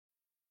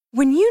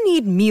When you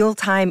need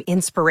mealtime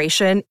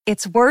inspiration,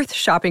 it's worth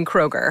shopping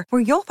Kroger,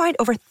 where you'll find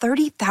over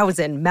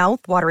 30,000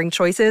 mouth-watering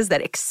choices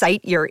that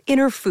excite your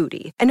inner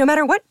foodie. And no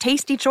matter what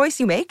tasty choice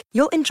you make,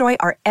 you'll enjoy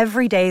our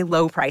everyday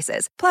low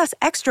prices, plus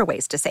extra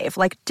ways to save,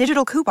 like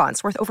digital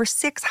coupons worth over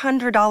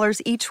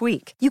 $600 each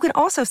week. You can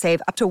also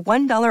save up to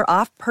 $1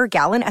 off per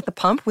gallon at the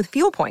pump with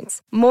fuel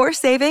points. More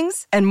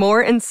savings and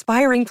more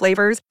inspiring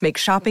flavors make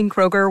shopping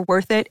Kroger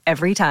worth it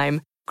every time.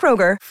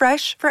 Kroger,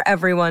 fresh for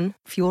everyone.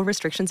 Fuel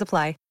restrictions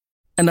apply.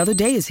 Another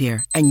day is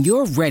here, and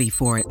you're ready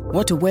for it.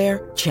 What to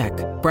wear? Check.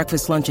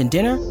 Breakfast, lunch, and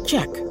dinner?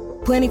 Check.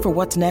 Planning for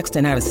what's next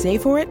and how to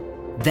save for it?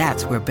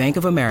 That's where Bank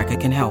of America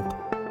can help.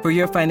 For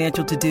your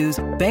financial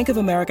to-dos, Bank of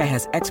America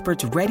has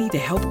experts ready to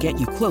help get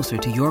you closer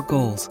to your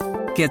goals.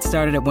 Get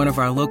started at one of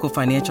our local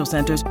financial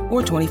centers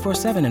or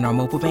 24/7 in our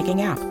mobile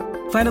banking app.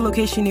 Find a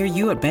location near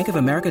you at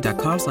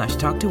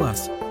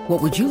bankofamerica.com/talktous.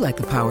 What would you like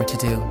the power to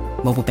do?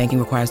 Mobile banking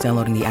requires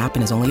downloading the app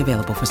and is only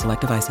available for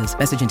select devices.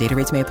 Message and data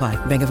rates may apply.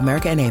 Bank of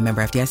America N.A.,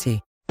 member FDIC.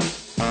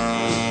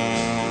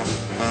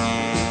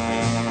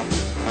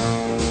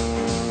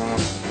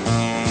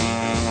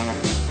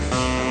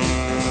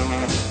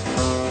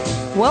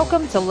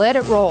 Welcome to Let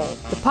It Roll,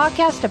 the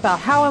podcast about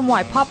how and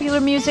why popular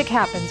music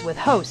happens with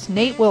host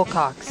Nate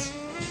Wilcox.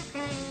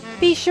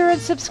 Be sure and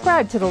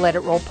subscribe to the Let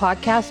It Roll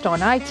podcast on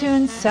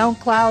iTunes,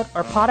 SoundCloud,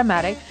 or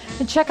Podomatic,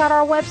 and check out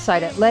our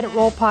website at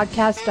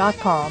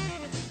letitrollpodcast.com.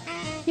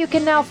 You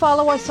can now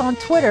follow us on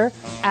Twitter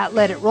at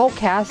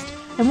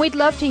LetItRollCast, and we'd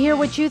love to hear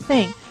what you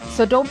think,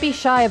 so don't be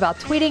shy about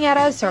tweeting at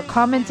us or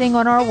commenting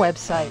on our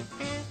website.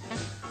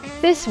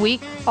 This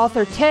week,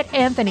 author Ted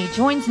Anthony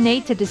joins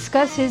Nate to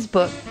discuss his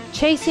book,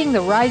 Chasing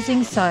the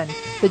Rising Sun,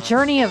 The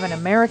Journey of an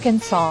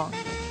American Song.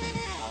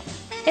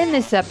 In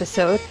this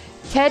episode,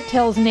 Ted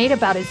tells Nate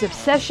about his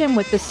obsession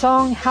with the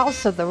song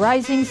House of the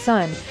Rising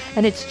Sun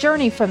and its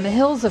journey from the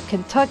hills of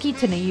Kentucky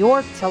to New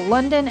York to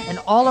London and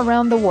all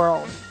around the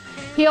world.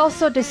 He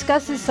also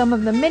discusses some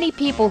of the many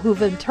people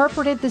who've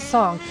interpreted the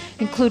song,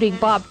 including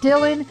Bob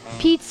Dylan,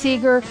 Pete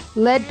Seeger,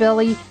 Lead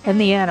Belly, and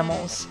the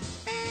Animals.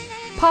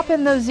 Pop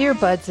in those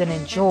earbuds and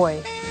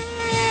enjoy.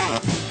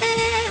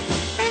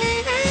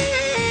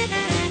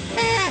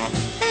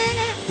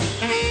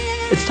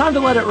 It's time to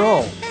let it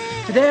roll.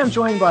 Today I'm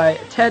joined by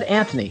Ted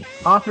Anthony,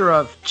 author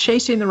of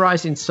Chasing the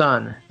Rising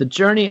Sun, The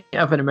Journey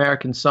of an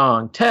American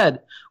Song. Ted,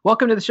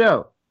 welcome to the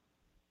show.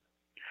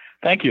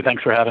 Thank you.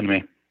 Thanks for having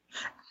me.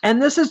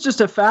 And this is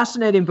just a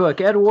fascinating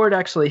book. Ed Ward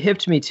actually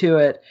hipped me to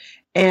it,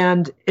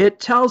 and it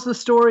tells the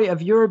story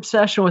of your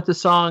obsession with the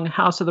song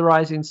House of the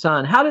Rising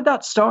Sun. How did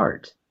that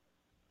start?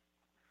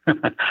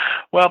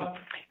 Well,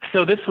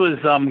 so this was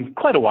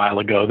quite a while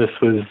ago. This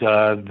was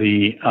I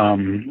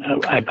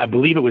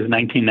believe it was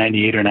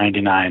 1998 or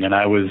 99, and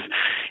I was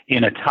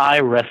in a Thai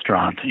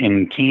restaurant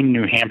in Keene,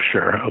 New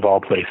Hampshire, of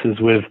all places,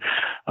 with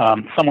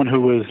someone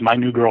who was my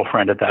new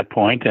girlfriend at that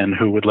point and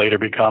who would later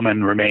become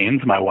and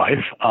remains my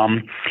wife.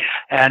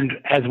 And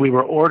as we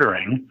were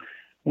ordering,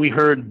 we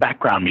heard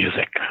background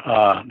music.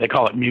 They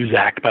call it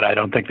Muzak, but I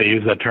don't think they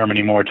use that term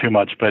anymore too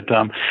much. But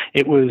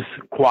it was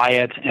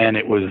quiet and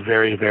it was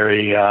very,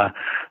 very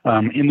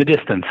in the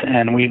distance.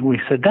 And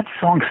we said, that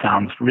song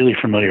sounds really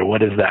familiar.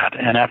 What is that?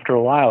 And after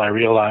a while, I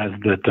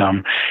realized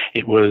that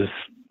it was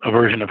a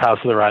version of House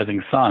of the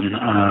Rising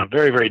Sun,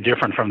 very, very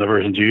different from the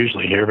versions you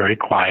usually hear, very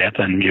quiet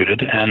and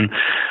muted. And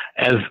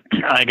as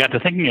I got to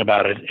thinking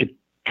about it, it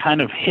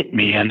kind of hit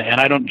me, and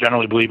I don't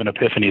generally believe in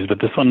epiphanies, but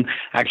this one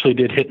actually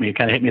did hit me. It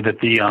kind of hit me that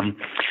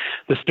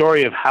the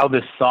story of how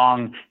this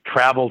song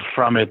traveled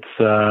from its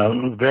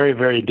very,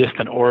 very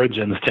distant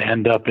origins to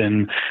end up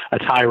in a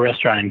Thai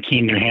restaurant in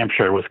Keene, New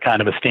Hampshire was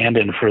kind of a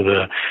stand-in for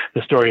the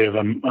story of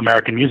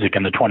American music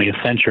in the 20th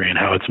century and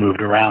how it's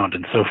moved around.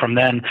 And so from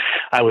then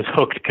I was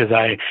hooked because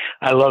I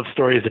love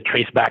stories that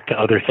trace back to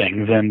other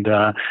things, and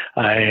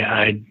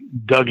I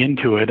dug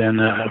into it,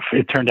 and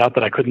it turned out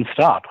that I couldn't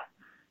stop.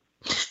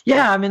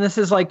 Yeah, I mean, this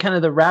is like kind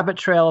of the rabbit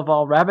trail of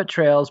all rabbit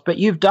trails, but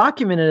you've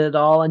documented it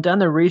all and done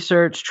the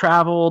research,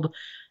 traveled,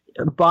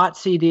 bought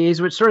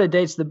CDs, which sort of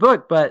dates the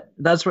book, but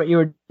that's what you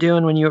were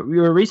doing when you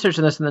were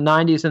researching this in the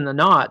 90s and the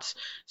noughts.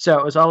 So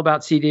it was all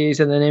about CDs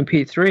and then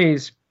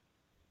MP3s.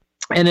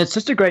 And it's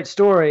just a great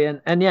story.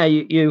 And yeah,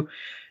 you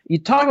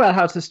talk about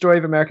how it's the story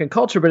of American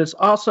culture, but it's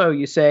also,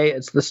 you say,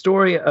 it's the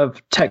story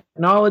of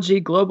technology,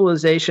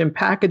 globalization,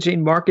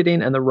 packaging,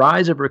 marketing, and the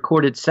rise of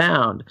recorded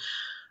sound.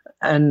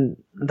 And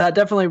that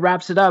definitely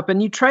wraps it up.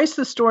 And you trace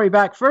the story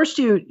back. First,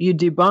 you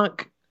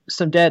debunk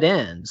some dead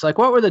ends. Like,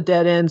 what were the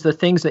dead ends, the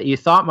things that you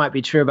thought might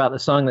be true about the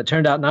song that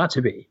turned out not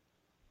to be?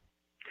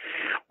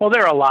 Well,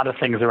 there are a lot of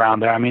things around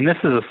there. I mean, this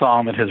is a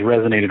song that has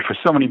resonated for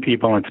so many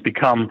people, and it's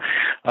become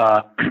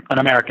an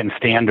American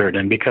standard.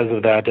 And because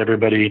of that,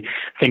 everybody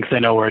thinks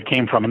they know where it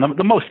came from. And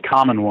the most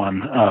common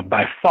one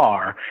by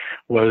far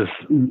was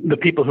the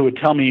people who would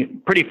tell me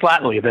pretty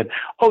flatly that,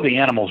 oh, the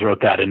Animals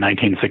wrote that in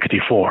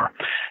 1964.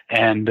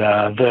 And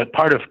the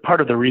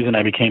part of the reason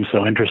I became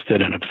so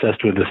interested and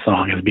obsessed with this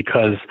song is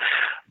because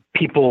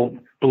people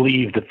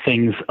believe that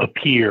things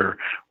appear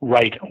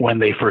right when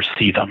they first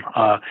see them.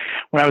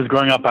 When I was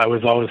growing up, I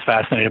was always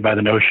fascinated by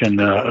the notion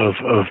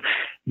of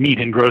meat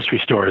in grocery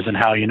stores and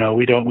how,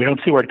 we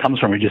don't see where it comes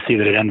from. We just see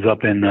that it ends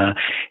up in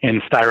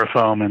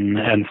styrofoam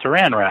and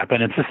saran wrap.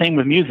 And it's the same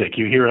with music.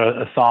 You hear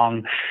a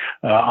song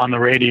on the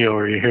radio,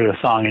 or you hear a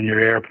song in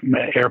your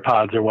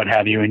AirPods or what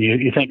have you, and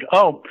you think,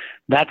 oh,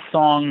 that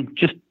song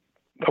just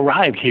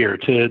arrived here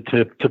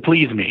to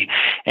please me.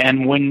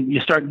 And when you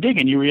start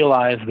digging, you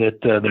realize that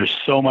there's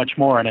so much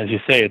more. And as you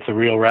say, it's a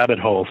real rabbit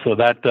hole. So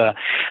that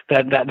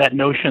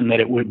notion that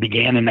it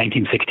began in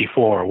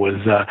 1964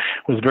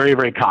 was very,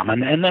 very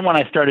common. And then when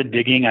I started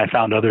digging, I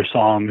found other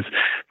songs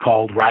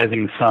called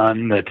Rising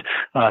Sun that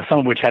some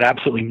of which had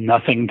absolutely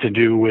nothing to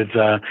do with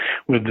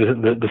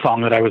the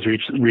song that I was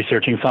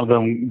researching. Some of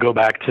them go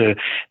back to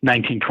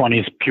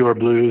 1920s pure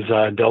blues,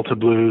 Delta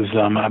blues.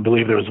 I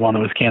believe there was one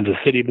that was Kansas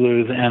City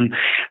blues, and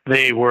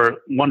they were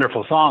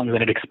wonderful songs,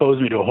 and it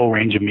exposed me to a whole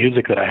range of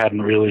music that I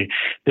hadn't really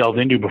delved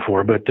into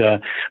before. But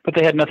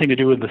they had nothing to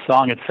do with the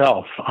song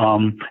itself.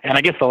 And I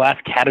guess the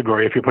last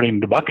category, if you're putting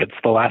into buckets,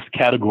 the last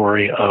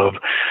category of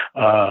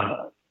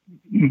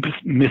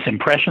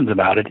misimpressions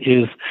about it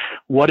is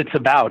what it's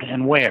about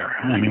and where.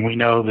 I mean, we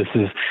know this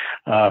is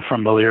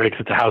from the lyrics.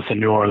 It's a house in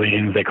New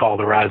Orleans they call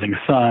the Rising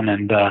Sun,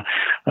 and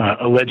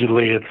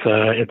allegedly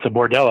it's a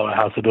bordello, a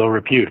house of ill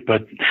repute.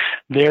 But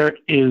there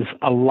is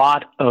a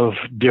lot of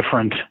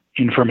different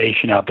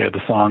information out there.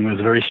 The song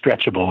is very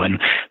stretchable, and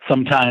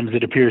sometimes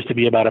it appears to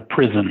be about a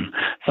prison.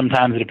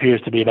 Sometimes it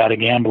appears to be about a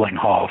gambling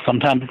hall.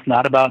 Sometimes it's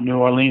not about New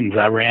Orleans.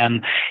 I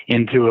ran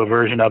into a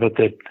version of it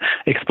that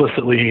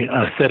explicitly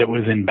said it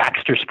was in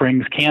Baxter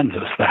Springs,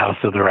 Kansas, the house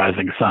of the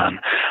Rising Sun.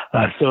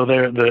 So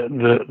there,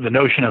 the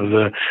notion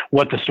of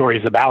what the story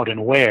is about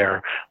and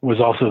where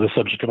was also the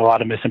subject of a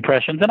lot of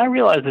misimpressions. And I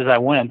realized as I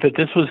went that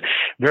this was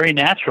very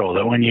natural,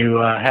 that when you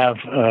have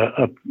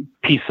a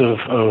piece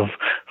of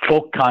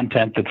folk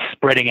content that's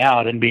spreading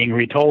out and being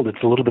retold,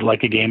 it's a little bit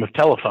like a game of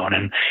telephone,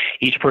 and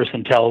each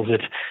person tells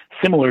it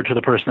similar to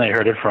the person they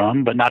heard it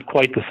from, but not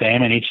quite the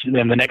same,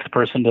 and the next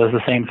person does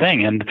the same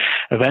thing, and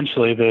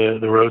eventually the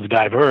roads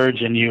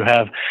diverge, and you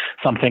have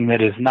something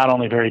that is not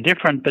only very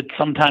different, but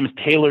sometimes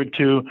tailored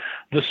to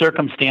the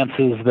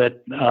circumstances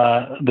that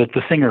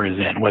the singer is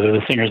in, whether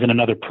the singer is in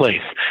another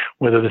place,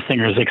 whether the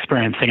singer is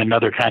experiencing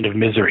another kind of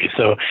misery.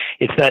 So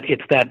it's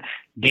that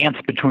dance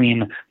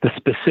between the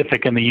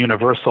specific and the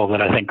universal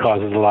that I think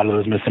causes a lot of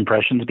those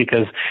misimpressions,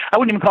 because I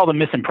wouldn't even call them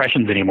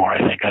misimpressions anymore.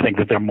 I think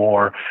that they're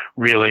more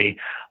really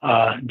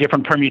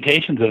different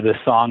permutations of this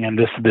song and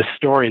this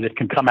story that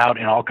can come out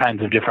in all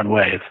kinds of different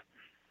ways.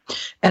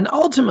 And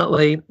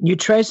ultimately, you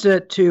trace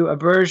it to a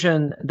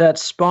version that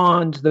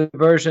spawned the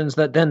versions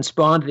that then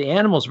spawned the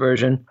Animals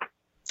version.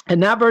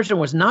 And that version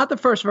was not the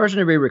first version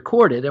to be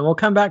recorded, and we'll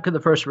come back to the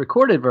first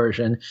recorded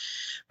version,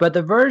 but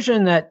the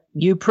version that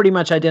you pretty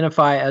much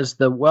identify as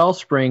the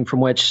wellspring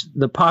from which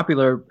the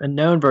popular and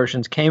known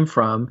versions came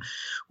from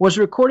was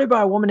recorded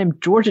by a woman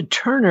named Georgia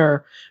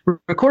Turner,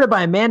 recorded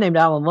by a man named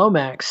Alan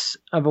Lomax,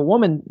 of a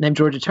woman named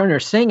Georgia Turner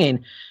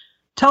singing.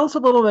 Tell us a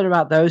little bit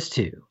about those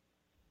two.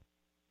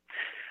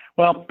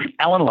 Well,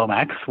 Alan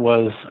Lomax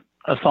was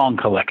a song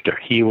collector.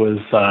 He was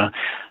a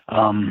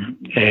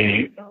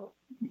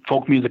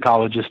folk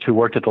musicologist who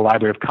worked at the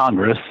Library of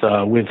Congress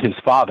with his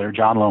father,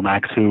 John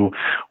Lomax, who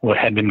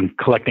had been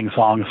collecting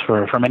songs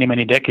for many,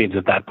 many decades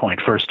at that point,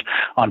 first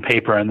on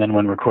paper and then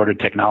when recorded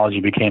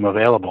technology became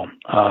available.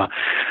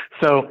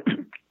 So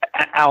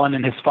Alan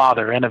and his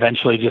father, and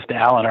eventually just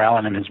Alan or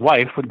Alan and his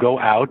wife, would go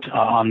out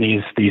on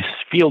these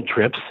field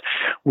trips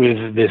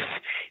with this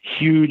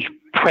huge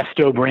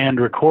Presto brand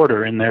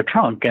recorder in their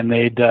trunk, and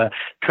they'd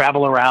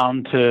travel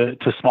around to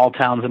small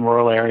towns and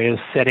rural areas,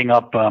 setting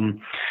up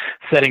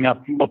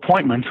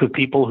appointments with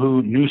people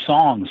who knew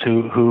songs,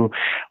 who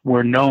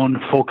were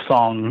known folk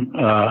song,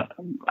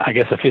 I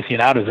guess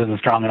aficionados isn't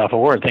strong enough a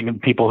word, thinking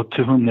people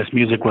to whom this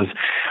music was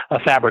a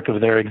fabric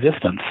of their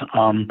existence.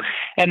 And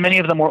many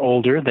of them were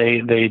older.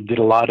 They did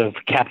a lot of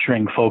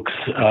capturing folks'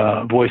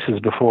 voices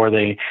before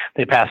they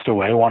passed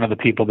away. One of the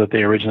people that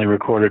they originally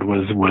recorded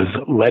was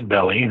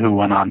Leadbelly, who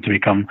went on to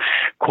become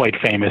quite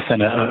famous,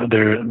 and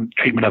their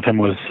treatment of him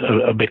was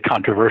a bit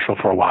controversial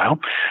for a while.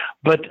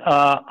 But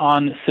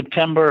on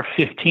September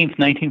 15th,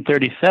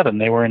 1937,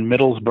 they were in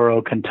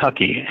Middlesboro,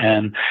 Kentucky,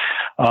 and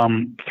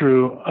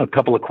through a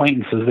couple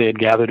acquaintances, they had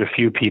gathered a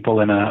few people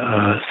in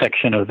a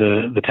section of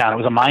the town. It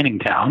was a mining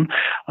town,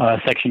 a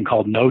section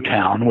called No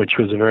Town, which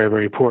was a very,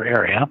 very poor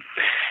area.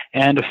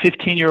 And a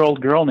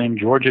 15-year-old girl named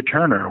Georgia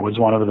Turner was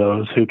one of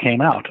those who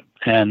came out.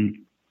 And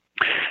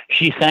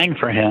she sang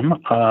for him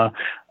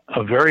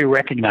a very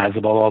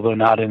recognizable, although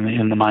not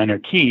in the minor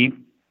key,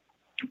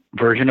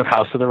 version of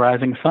House of the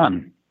Rising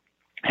Sun.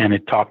 And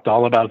it talked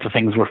all about the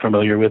things we're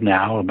familiar with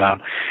now,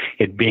 about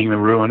it being the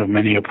ruin of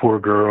many a poor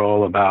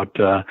girl, about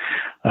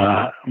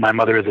my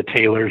mother is a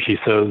tailor, she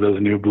sews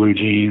those new blue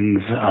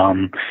jeans,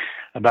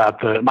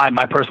 about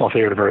my personal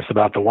favorite verse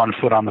about the one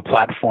foot on the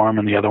platform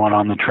and the other one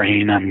on the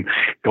train. I'm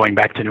going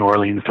back to New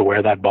Orleans to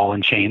wear that ball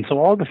and chain. So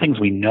all the things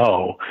we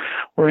know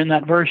were in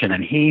that version.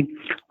 And he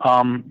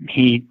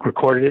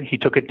recorded it, he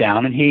took it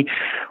down, and he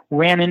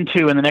ran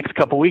into, in the next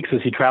couple of weeks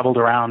as he traveled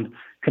around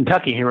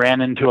Kentucky, he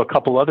ran into a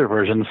couple other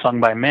versions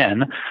sung by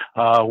men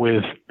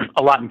with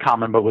a lot in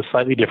common, but with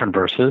slightly different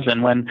verses.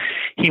 And when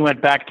he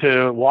went back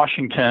to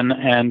Washington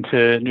and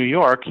to New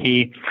York,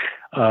 he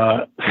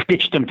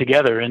stitched them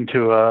together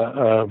into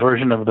a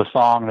version of the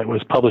song that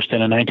was published in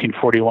a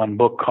 1941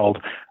 book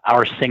called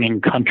Our Singing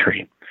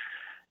Country.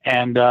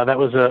 And that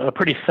was a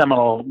pretty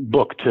seminal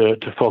book to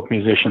folk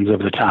musicians of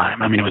the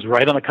time. I mean, it was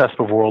right on the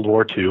cusp of World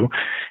War II,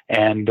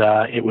 and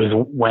it was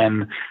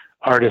when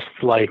artists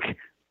like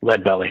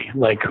Leadbelly,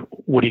 like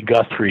Woody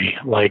Guthrie,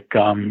 like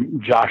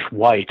Josh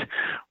White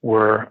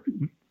were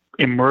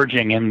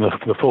emerging in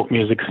the folk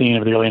music scene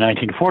of the early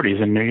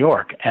 1940s in New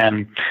York.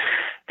 And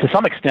to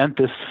some extent,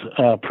 this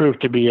proved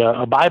to be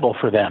a Bible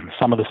for them.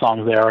 Some of the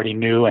songs they already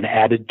knew and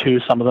added to,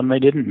 some of them they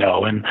didn't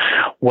know. And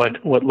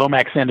what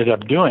Lomax ended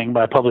up doing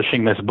by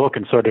publishing this book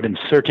and sort of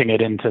inserting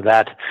it into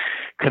that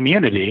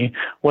community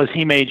was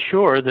he made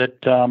sure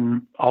that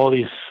all of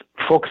these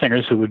folk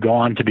singers who would go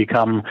on to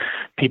become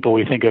people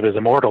we think of as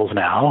immortals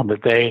now,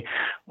 that they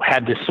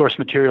had this source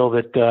material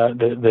that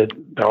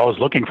they're always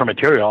looking for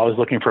material, always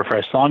looking for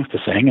fresh songs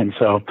to sing. And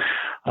so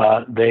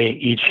they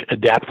each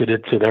adapted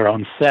it to their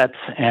own sets,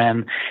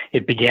 and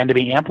it began to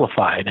be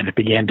amplified, and it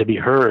began to be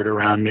heard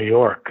around New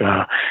York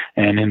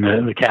and in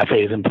the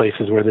cafes and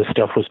places where this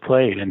stuff was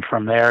played. And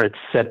from there, it's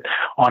set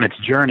on its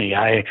journey.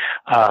 I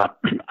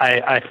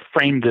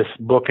framed this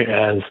book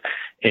as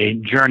a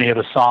journey of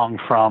a song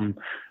from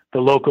the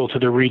local to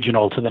the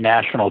regional to the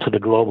national to the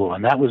global.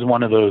 And that was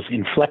one of those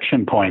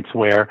inflection points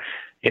where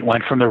it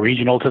went from the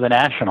regional to the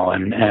national.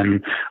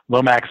 And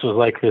Lomax was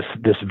like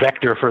this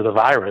vector for the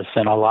virus.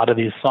 And a lot of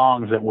these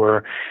songs that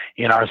were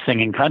in Our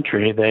Singing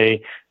Country,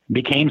 they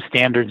became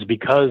standards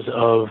because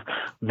of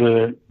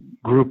the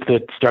group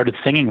that started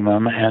singing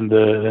them and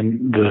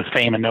the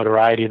fame and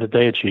notoriety that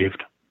they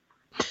achieved.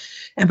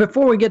 And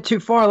before we get too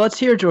far, let's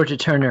hear Georgia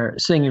Turner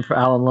singing for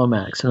Alan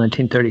Lomax in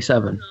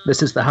 1937.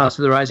 This is The House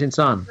of the Rising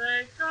Sun.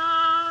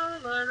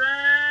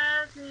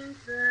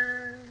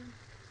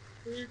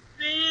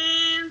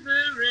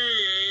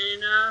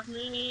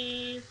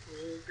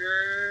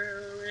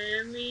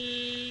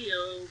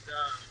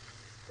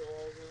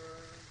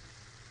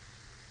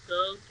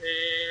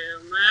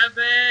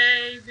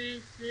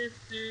 Baby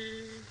sister,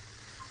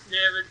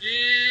 never do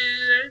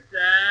as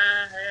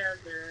I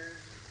have done,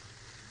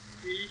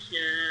 to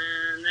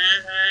shine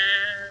that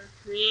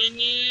house in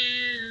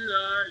New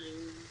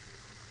Orleans,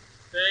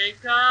 they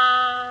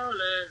call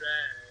it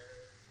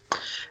out.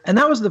 And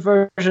that was the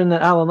version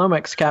that Alan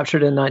Lomax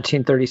captured in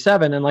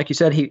 1937. And like you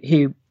said,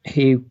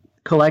 he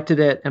collected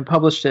it and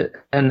published it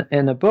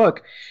in a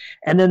book.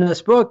 And then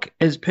this book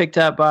is picked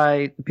up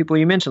by people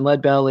you mentioned,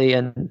 Leadbelly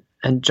and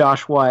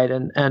Josh White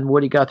and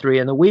Woody Guthrie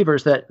and the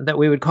Weavers that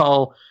we would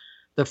call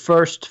the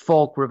first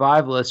folk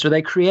revivalists, or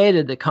they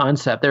created the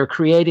concept. They were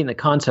creating the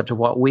concept of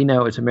what we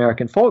know as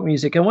American folk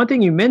music. And one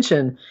thing you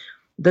mentioned,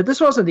 that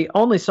this wasn't the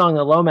only song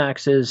that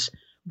Lomax has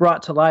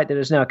brought to light that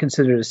is now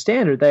considered a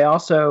standard. They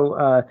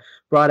also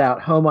brought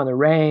out Home on the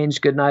Range,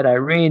 Goodnight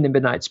Irene, The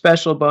Midnight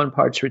Special,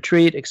 Bonaparte's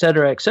Retreat, et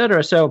cetera, et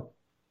cetera. So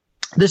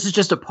this is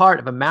just a part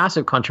of a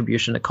massive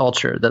contribution to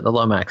culture that the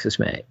Lomax has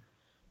made.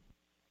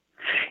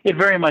 It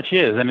very much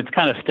is, and it's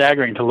kind of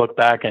staggering to look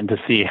back and to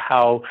see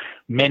how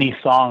many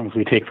songs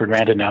we take for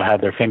granted now have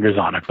their fingers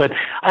on it. But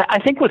I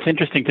think what's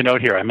interesting to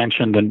note here, I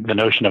mentioned the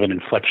notion of an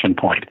inflection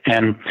point,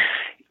 and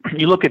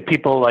you look at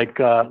people like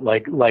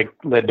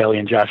Leadbelly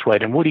and Josh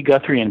White and Woody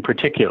Guthrie in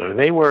particular.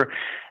 They were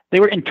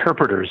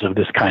interpreters of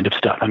this kind of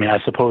stuff. I mean,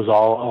 I suppose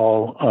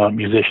all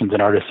musicians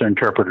and artists are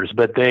interpreters,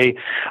 but they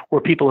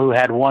were people who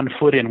had one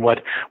foot in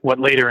what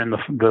later in the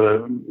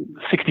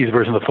 60s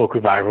version of the folk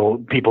revival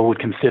people would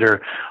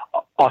consider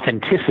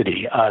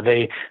authenticity.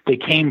 They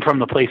came from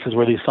the places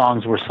where these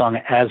songs were sung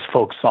as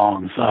folk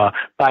songs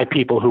by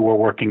people who were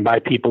working, by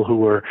people who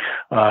were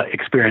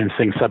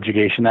experiencing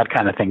subjugation, that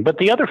kind of thing. But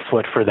the other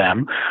foot for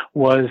them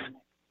was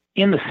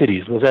in the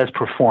cities, was as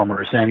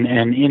performers and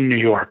in New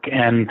York.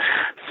 And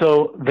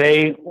so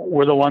they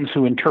were the ones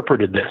who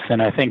interpreted this.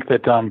 And I think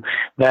that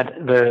that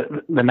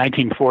the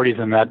 1940s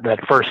and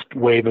that first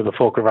wave of the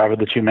folk revival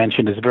that you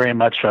mentioned is very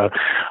much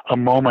a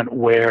moment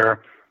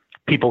where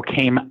people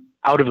came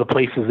out of the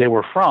places they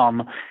were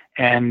from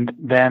and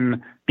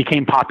then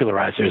became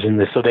popularizers in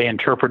this. So they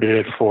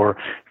interpreted it for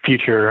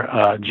future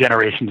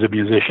generations of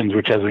musicians,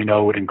 which, as we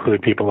know, would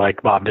include people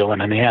like Bob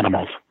Dylan and the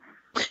Animals.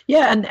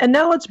 Yeah, and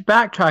now let's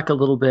backtrack a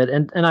little bit.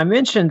 And I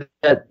mentioned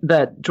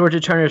that Georgia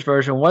Turner's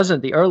version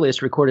wasn't the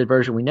earliest recorded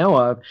version we know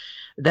of,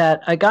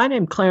 that a guy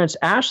named Clarence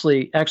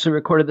Ashley actually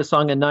recorded the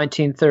song in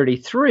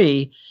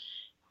 1933.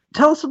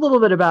 Tell us a little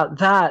bit about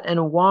that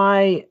and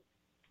why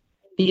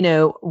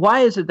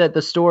is it that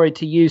the story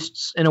to you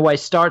in a way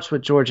starts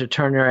with Georgia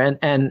Turner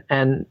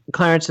and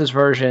Clarence's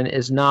version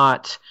is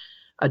not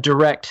a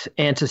direct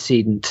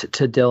antecedent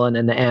to Dylan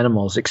and the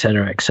Animals, et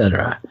cetera, et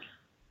cetera.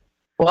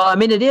 Well, I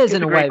mean, it is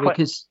in a way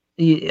because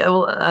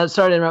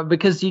sorry to interrupt,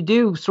 because you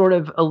do sort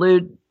of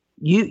allude.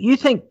 You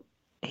think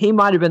he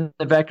might have been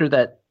the vector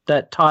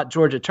that taught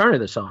Georgia Turner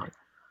the song.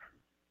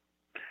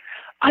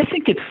 I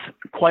think it's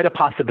quite a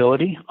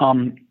possibility.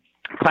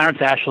 Clarence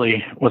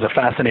Ashley was a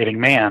fascinating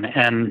man,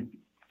 and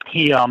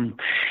he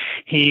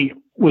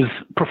was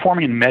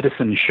performing in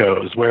medicine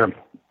shows where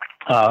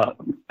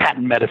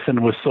patent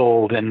medicine was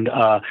sold and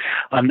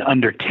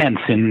under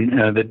tents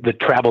that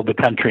traveled the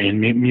country, and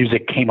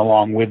music came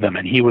along with them.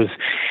 And he was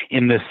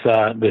in this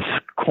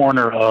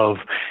corner of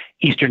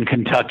Eastern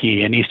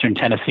Kentucky and Eastern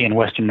Tennessee and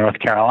Western North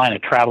Carolina,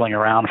 traveling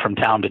around from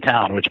town to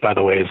town, which, by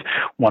the way, is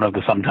one of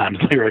the sometimes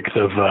lyrics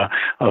of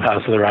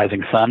House of the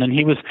Rising Sun. And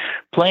he was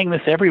playing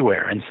this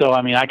everywhere. And so,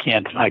 I mean, I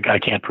can't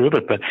prove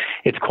it, but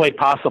it's quite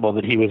possible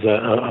that he was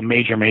a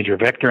major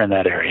vector in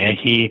that area.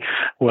 He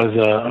was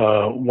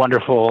a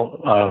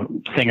wonderful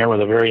singer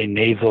with a very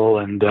nasal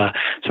and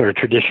sort of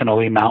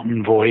traditionally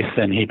mountain voice,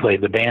 and he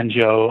played the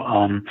banjo.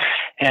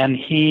 And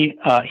he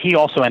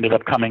also ended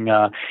up coming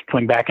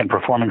back and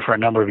performing for a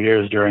number of years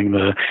during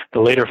the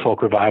later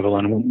folk revival,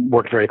 and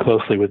worked very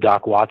closely with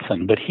Doc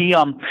Watson. But he,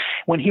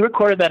 when he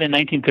recorded that in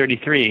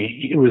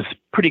 1933, it was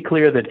pretty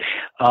clear that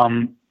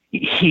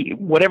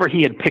whatever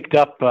he had picked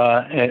up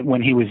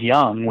when he was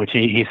young, which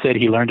he said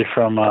he learned it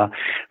from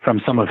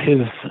some of his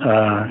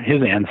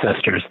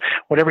ancestors.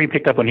 Whatever he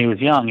picked up when he was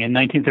young, in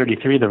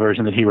 1933, the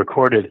version that he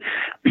recorded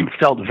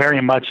felt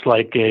very much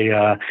like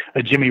a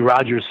Jimmy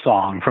Rogers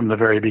song from the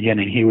very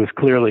beginning. He was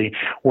clearly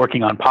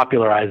working on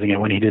popularizing it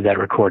when he did that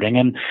recording.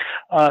 And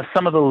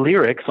some of the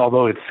lyrics,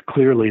 although it's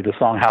clearly the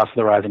song "House of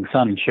the Rising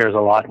Sun" shares a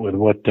lot with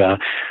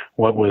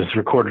what was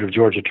recorded of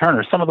Georgia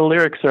Turner, some of the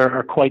lyrics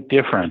are quite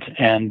different.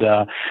 And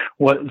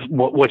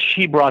what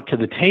she brought to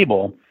the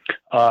table,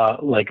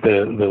 like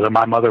the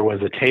 "My Mother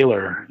Was a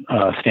Tailor"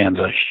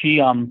 stanza,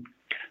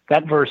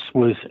 that verse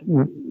was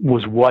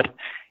what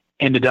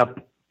ended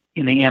up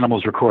in the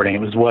Animals recording.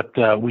 It was what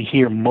we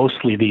hear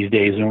mostly these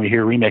days when we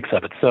hear remix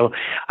of it. So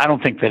I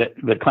don't think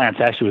that Clarence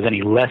Ashley was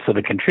any less of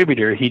a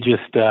contributor. He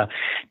just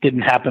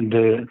didn't happen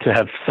to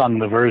have sung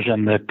the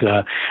version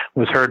that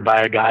was heard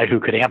by a guy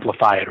who could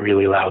amplify it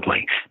really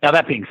loudly. Now,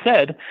 that being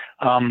said,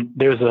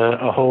 there's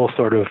a whole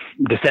sort of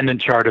descendant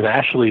chart of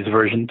Ashley's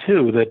version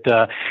too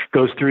that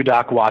goes through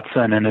Doc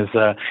Watson and is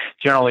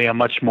generally a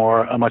much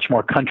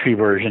more country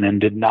version,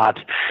 and did not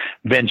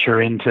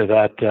venture into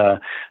that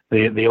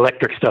the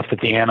electric stuff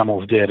that the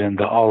Animals did and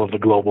all of the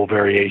global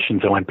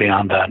variations that went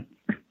beyond that.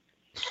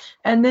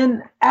 And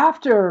then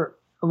after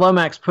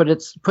Lomax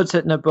puts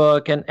it in a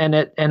book and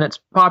it's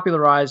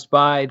popularized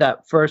by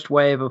that first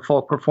wave of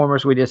folk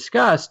performers we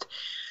discussed,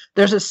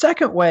 there's a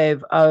second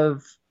wave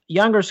of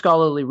younger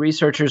scholarly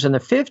researchers in the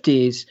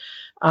 50s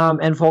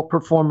and folk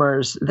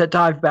performers that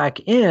dive back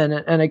in.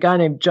 And a guy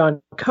named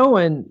John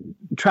Cohen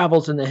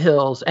travels in the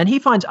hills, and he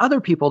finds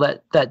other people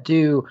that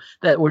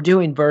were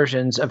doing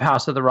versions of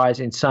House of the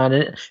Rising Sun.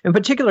 And in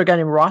particular, a guy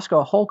named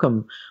Roscoe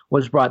Holcomb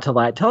was brought to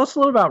light. Tell us a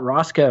little about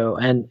Roscoe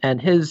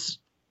and his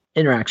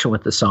interaction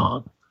with the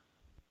song.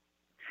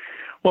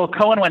 Well,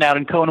 Cohen went out,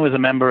 and Cohen was a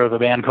member of a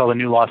band called the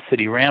New Lost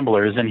City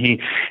Ramblers, and he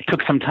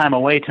took some time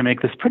away to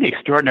make this pretty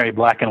extraordinary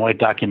black and white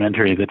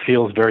documentary that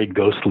feels very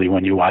ghostly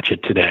when you watch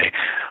it today.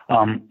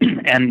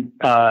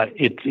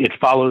 It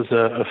follows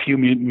a few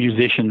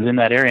musicians in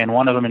that area, and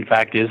one of them, in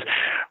fact, is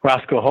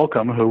Roscoe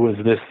Holcomb, who was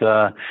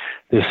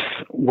this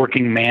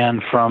working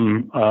man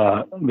from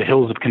the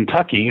hills of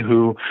Kentucky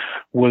who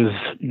was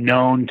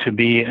known to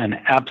be an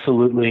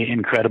absolutely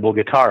incredible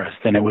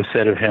guitarist. And it was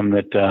said of him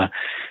that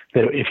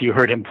if you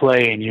heard him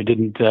play and you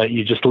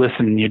just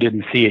listened and you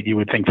didn't see it, you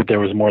would think that there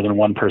was more than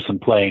one person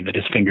playing, that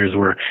his fingers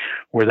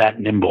were that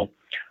nimble.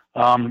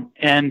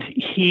 And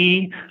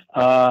he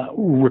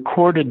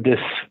recorded this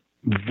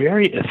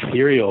very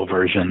ethereal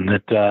version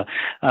that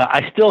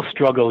I still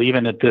struggle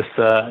even at this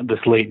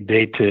late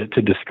date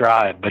to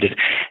describe, but it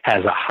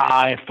has a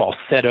high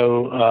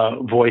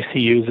falsetto voice he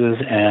uses,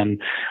 and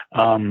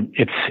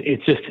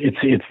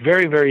it's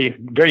very, very,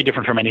 very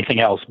different from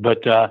anything else.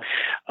 But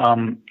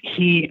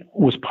he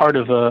was part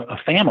of a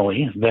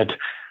family that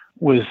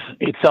was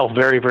itself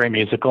very, very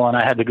musical, and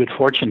I had the good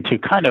fortune to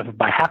kind of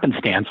by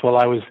happenstance, while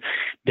I was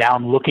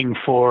down looking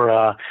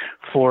for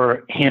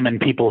him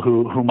and people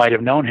who might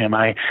have known him,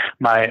 the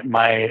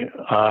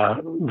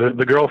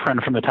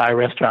girlfriend from the Thai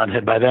restaurant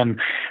had by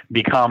then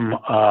become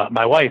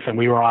my wife, and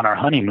we were on our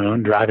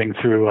honeymoon driving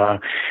through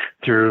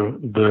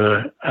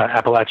the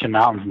Appalachian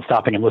Mountains and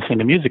stopping and listening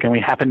to music, and we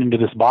happened into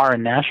this bar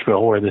in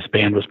Nashville where this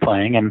band was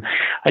playing, and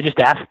I just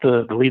asked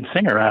the lead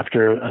singer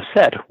after a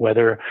set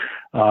whether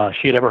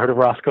she had ever heard of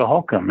Roscoe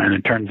Holcomb, and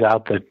it turns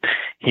out that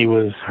he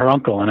was her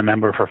uncle and a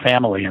member of her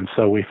family. And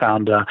so we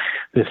found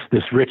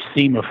this rich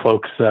seam of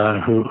folks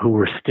who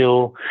were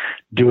still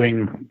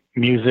doing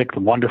music,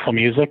 wonderful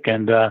music,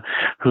 and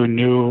who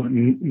knew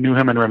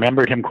him and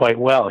remembered him quite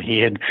well. He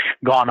had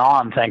gone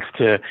on, thanks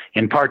to,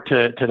 in part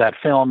to that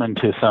film and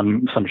to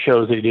some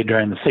shows that he did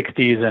during the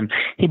 60s. And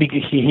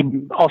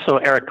he also,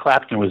 Eric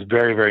Clapton was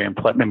very, very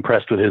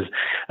impressed with his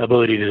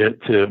ability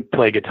to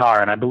play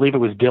guitar. And I believe it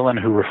was Dylan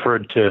who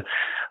referred to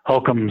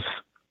Holcomb's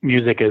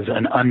music as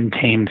an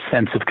untamed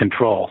sense of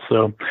control.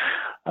 So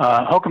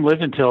Holcomb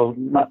lived until,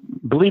 I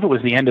believe it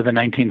was the end of the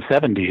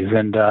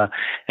 1970s,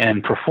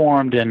 and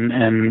performed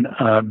and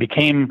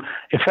became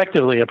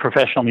effectively a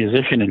professional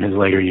musician in his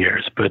later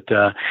years. But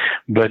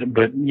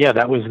yeah,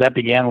 that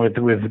began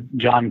with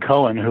John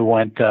Cohen, who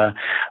went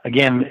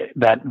again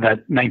that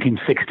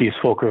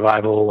 1960s folk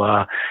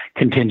revival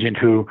contingent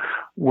who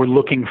were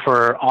looking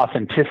for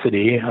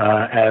authenticity,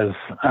 as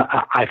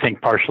I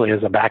think partially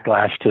as a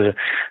backlash to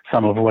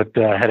some of what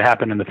had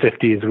happened in the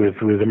 50s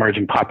with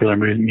emerging popular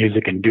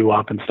music and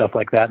doo-wop and stuff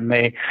like that, and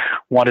they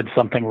wanted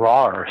something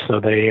rawer, so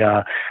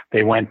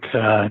they went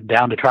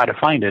down to try to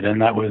find it,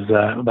 and that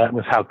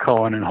was how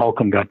Cohen and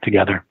Holcomb got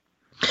together.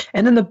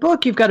 And in the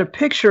book, you've got a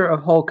picture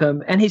of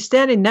Holcomb, and he's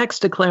standing next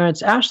to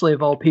Clarence Ashley,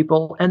 of all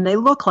people, and they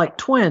look like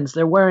twins.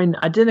 They're wearing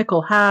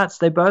identical hats.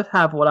 They both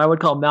have what I would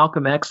call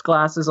Malcolm X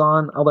glasses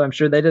on, although I'm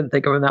sure they didn't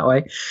think of him that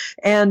way.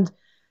 And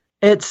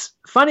it's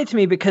funny to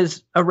me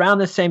because around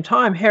the same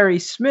time, Harry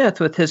Smith,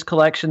 with his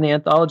collection, The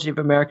Anthology of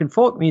American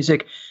Folk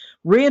Music,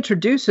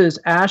 reintroduces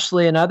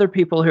Ashley and other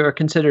people who are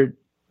considered,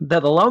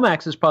 that the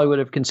Lomaxes probably would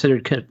have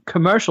considered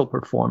commercial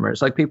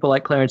performers, like people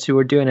like Clarence who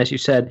were doing, as you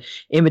said,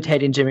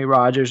 imitating Jimmy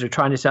Rogers or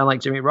trying to sound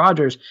like Jimmy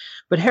Rogers.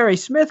 But Harry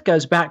Smith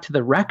goes back to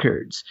the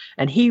records,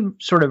 and he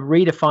sort of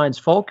redefines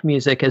folk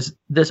music as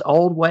this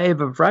old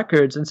wave of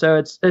records. And so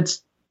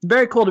it's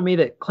very cool to me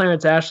that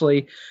Clarence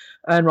Ashley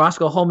and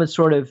Roscoe Holman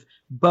sort of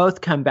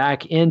both come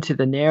back into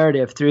the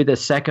narrative through the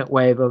second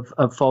wave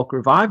of folk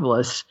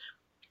revivalists.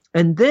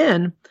 And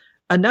then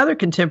another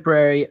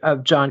contemporary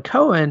of John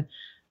Cohen,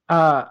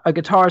 a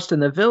guitarist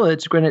in the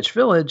Village, Greenwich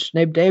Village,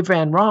 named Dave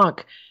Van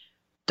Ronk,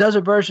 does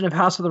a version of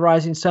House of the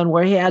Rising Sun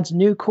where he adds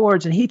new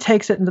chords and he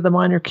takes it into the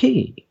minor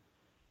key.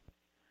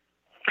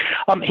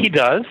 He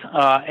does,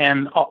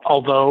 and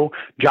although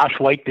Josh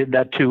White did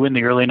that too in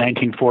the early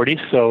 1940s,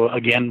 so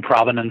again,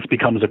 provenance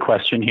becomes a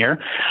question here.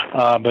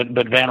 But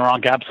Van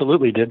Ronk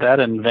absolutely did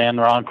that, and Van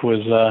Ronk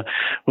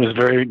was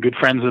very good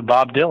friends with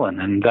Bob Dylan,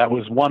 and that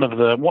was one of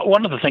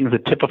the things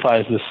that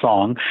typifies this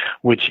song,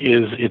 which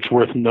is, it's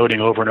worth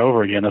noting over and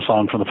over again, a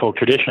song from the folk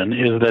tradition,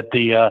 is that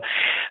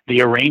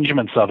the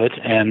arrangements of it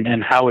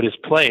and how it is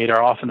played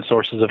are often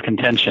sources of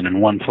contention.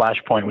 And one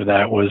flashpoint with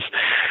that was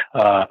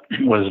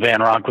Van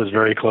Ronk was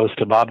very close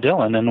to Bob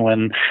Dylan, and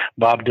when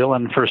Bob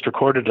Dylan first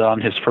recorded it on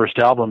his first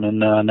album in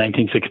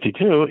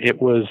 1962,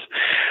 it was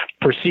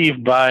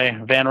perceived by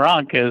Van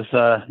Ronk as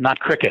not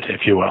cricket,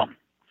 if you will.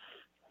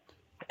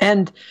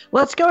 And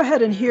let's go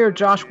ahead and hear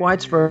Josh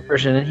White's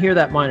version and hear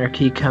that minor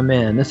key come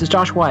in. This is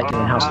Josh White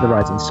doing House of the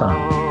Rising Sun.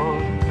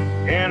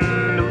 In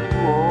New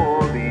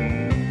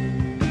Orleans,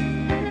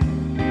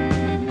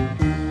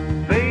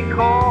 they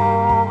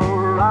call the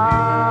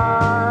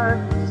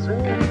rising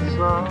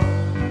sun,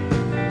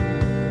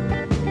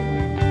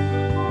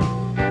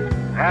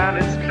 and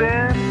it's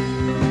been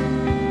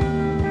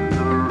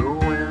the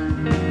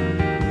ruin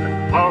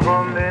of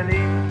a many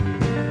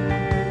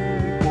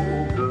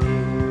old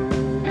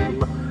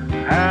girl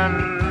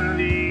and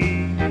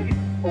the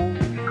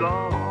old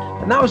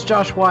God. And that was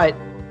Josh White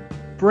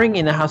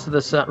bringing the House of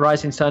the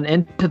Rising Sun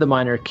into the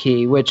minor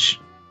key, which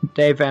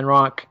Dave Van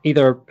Ronk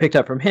either picked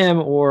up from him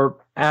or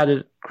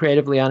added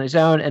creatively on his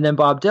own. And then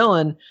Bob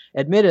Dylan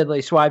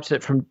admittedly swipes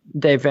it from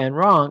Dave Van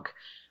Ronk,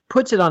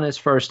 puts it on his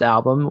first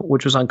album,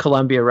 which was on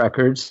Columbia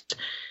Records.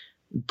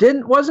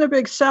 Wasn't a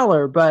big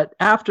seller, but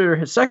after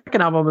his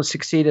second album was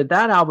succeeded,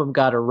 that album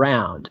got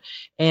around.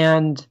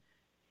 And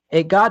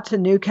it got to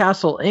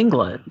Newcastle,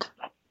 England.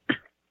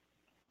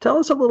 Tell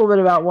us a little bit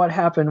about what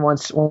happened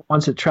once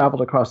it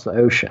traveled across the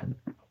ocean.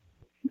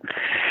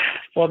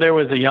 Well, there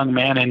was a young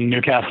man in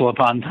Newcastle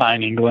upon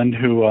Tyne, England,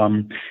 who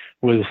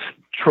was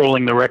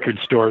trolling the record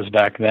stores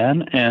back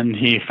then, and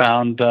he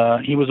found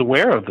he was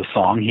aware of the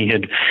song. He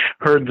had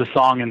heard the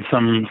song in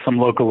some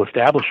local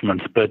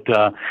establishments, but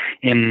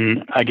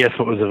in, I guess,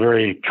 what was a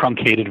very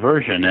truncated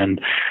version. And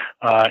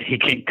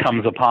he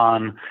comes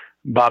upon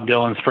Bob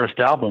Dylan's first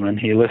album, and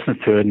he listens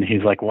to it, and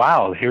he's like,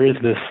 "Wow, here is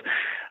this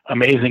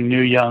amazing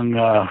new young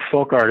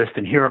folk artist,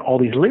 and here are all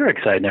these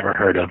lyrics I'd never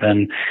heard of."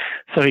 And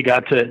so he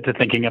got to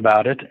thinking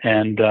about it,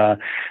 and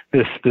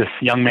this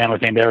young man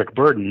was named Eric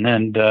Burden,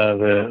 and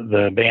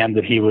the band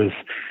that he was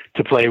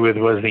to play with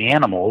was the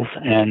Animals,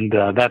 and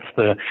that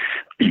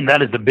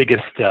is the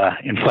biggest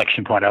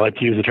inflection point. I like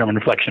to use the term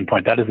inflection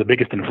point. That is the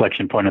biggest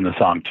inflection point in the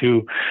song.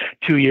 Two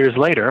years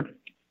later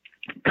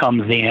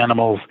comes the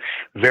Animals'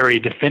 very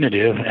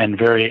definitive and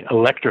very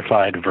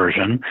electrified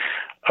version,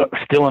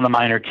 still in the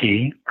minor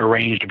key,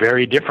 arranged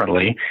very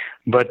differently,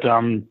 but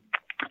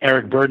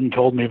Eric Burden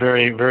told me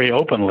very, very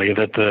openly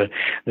that the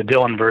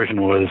Dylan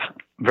version was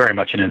very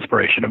much an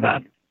inspiration of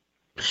that.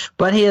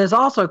 But he has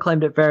also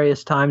claimed at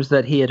various times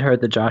that he had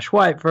heard the Josh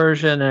White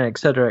version, and et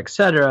cetera, et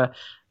cetera.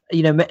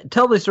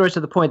 Tell these stories to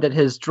the point that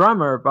his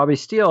drummer, Bobby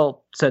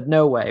Steele, said,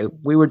 no way,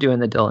 we were doing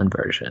the Dylan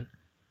version.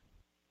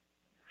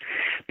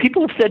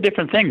 People have said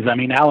different things. I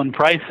mean, Alan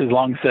Price has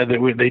long said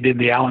that they did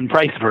the Alan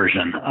Price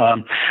version.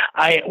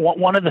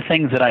 One of the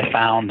things that I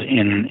found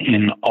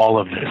in all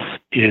of this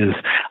is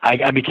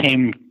I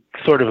became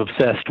sort of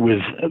obsessed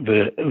with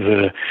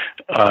the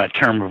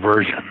term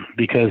version,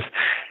 because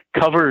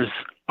covers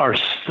are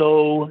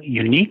so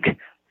unique,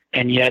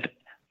 and yet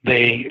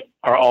they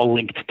are all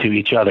linked to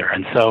each other.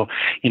 And so,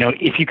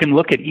 if you can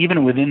look at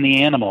even within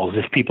the Animals,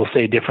 if people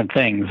say different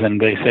things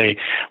and they say,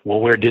 well,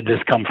 where did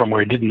this come from?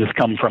 Where didn't this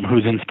come from?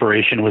 Whose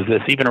inspiration was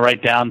this? Even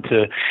right down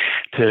to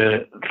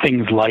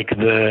things like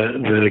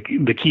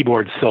the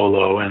keyboard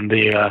solo and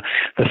the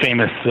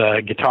famous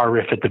guitar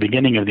riff at the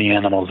beginning of the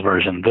Animals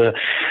version.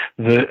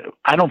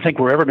 I don't think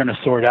we're ever going to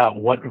sort out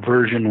what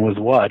version was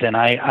what. And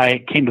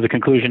I came to the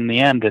conclusion in the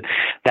end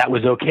that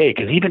was okay,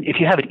 because even if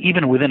you have it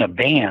even within a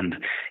band,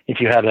 if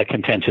you have that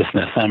contentiousness,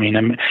 I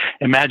mean,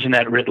 imagine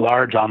that writ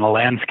large on the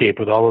landscape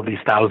with all of these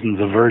thousands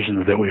of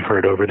versions that we've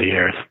heard over the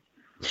years.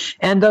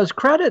 And those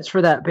credits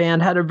for that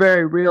band had a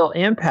very real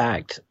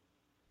impact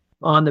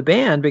on the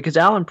band, because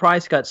Alan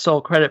Price got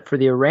sole credit for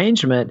the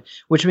arrangement,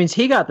 which means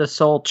he got the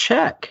sole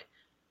check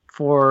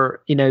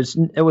for,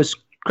 it was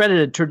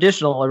credited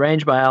traditional,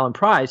 arranged by Alan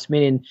Price,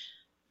 meaning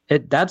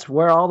that's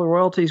where all the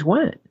royalties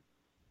went.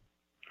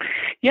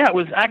 Yeah, it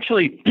was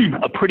actually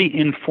a pretty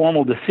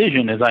informal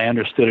decision, as I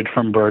understood it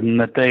from Burden,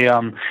 that they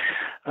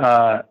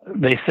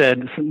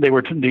said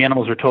the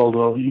Animals were told,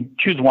 well, you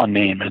choose one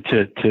name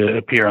to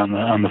appear on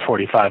the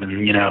 45,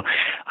 and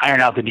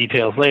iron out the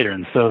details later.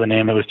 And so the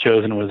name that was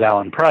chosen was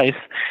Alan Price,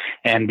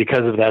 and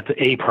because of that,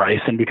 A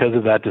Price, and because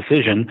of that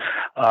decision,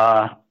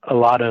 a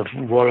lot of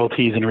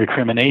royalties and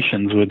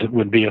recriminations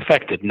would be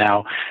affected.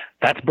 Now,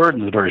 that's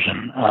Burden's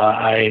version.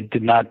 I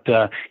did not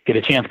get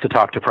a chance to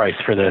talk to Price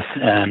for this,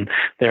 and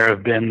there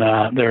have been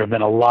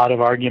a lot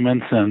of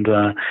arguments and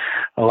a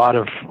lot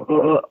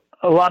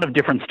of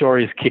different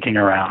stories kicking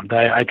around.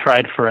 I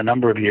tried for a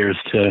number of years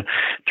to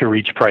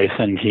reach Price,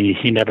 and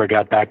he never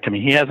got back to me.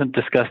 He hasn't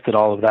discussed it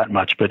all of that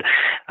much, but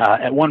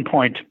at one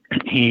point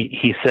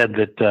he said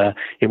that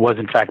it was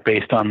in fact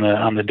based on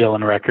the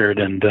Dylan record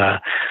and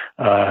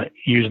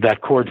used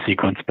that chord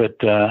sequence. But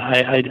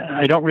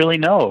I don't really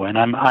know, and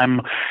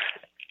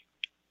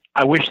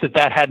I wish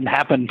that hadn't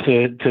happened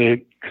to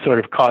sort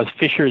of cause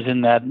fissures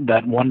in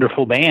that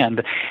wonderful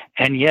band,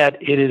 and yet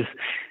it is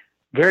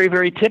very,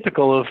 very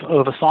typical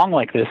of a song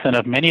like this, and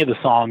of many of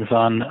the songs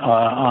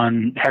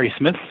on Harry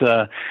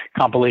Smith's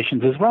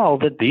compilations as well,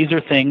 that these are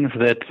things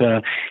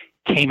that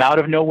came out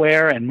of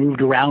nowhere and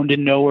moved around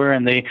in nowhere,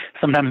 and they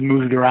sometimes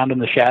moved around in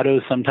the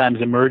shadows,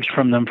 sometimes emerged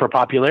from them for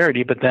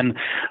popularity, but then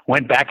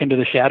went back into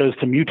the shadows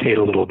to mutate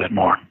a little bit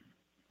more.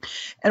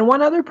 And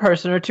one other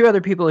person, or two other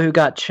people who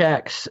got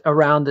checks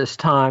around this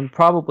time,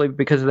 probably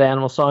because of the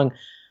Animal song,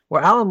 were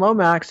Alan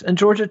Lomax and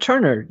Georgia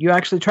Turner. You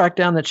actually tracked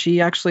down that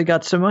she actually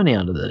got some money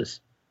out of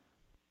this.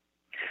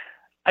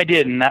 I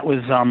did, and that was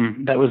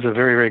a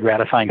very, very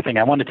gratifying thing.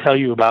 I want to tell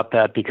you about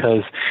that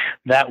because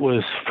that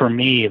was, for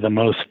me, the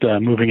most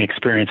moving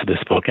experience of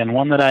this book, and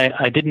one that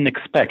I didn't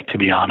expect, to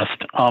be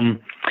honest.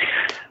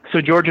 So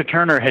Georgia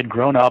Turner had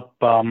grown up,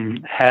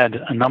 had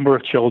a number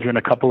of children,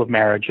 a couple of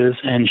marriages,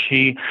 and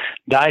she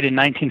died in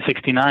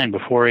 1969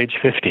 before age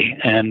 50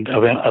 and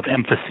of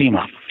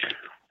emphysema.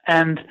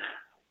 And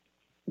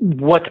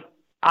what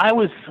I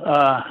was,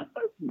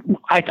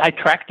 I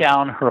tracked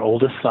down her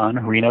oldest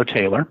son, Reno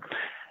Taylor,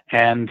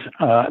 and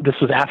this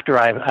was after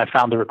I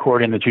found the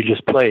recording that you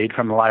just played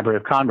from the Library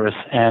of Congress,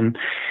 and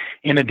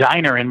in a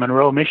diner in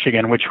Monroe,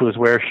 Michigan, which was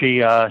where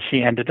she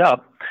ended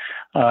up,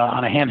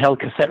 on a handheld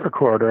cassette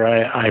recorder,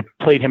 I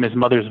played him his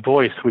mother's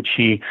voice, which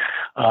he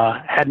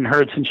hadn't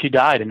heard since she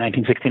died in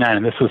 1969.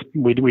 And this was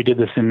we did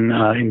this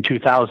in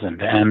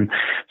 2000, and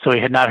so he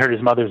had not heard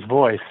his mother's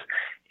voice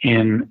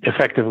in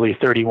effectively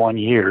 31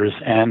 years,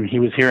 and he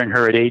was hearing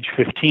her at age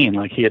 15,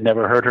 like he had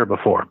never heard her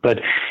before. But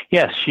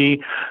yes,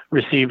 she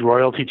received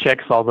royalty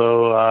checks,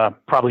 although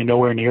probably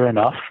nowhere near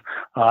enough.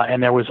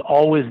 And there was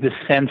always this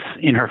sense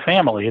in her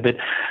family that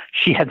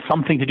she had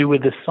something to do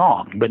with this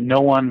song, but no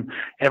one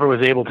ever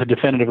was able to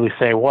definitively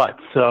say what.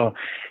 So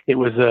it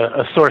was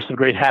a source of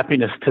great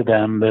happiness to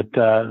them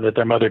that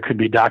their mother could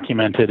be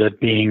documented as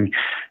being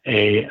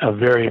a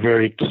very,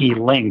 very key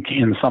link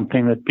in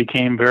something that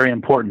became very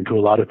important to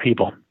a lot of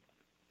people.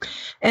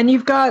 And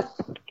you've got,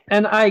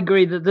 and I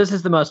agree that this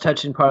is the most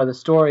touching part of the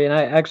story, and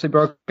I actually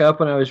broke up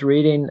when I was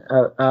reading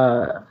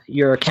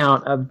your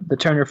account of the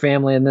Turner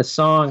family and this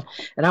song,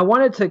 and I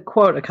wanted to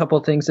quote a couple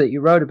of things that you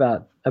wrote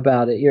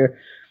about it. You're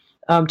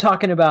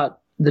talking about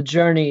the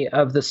journey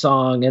of the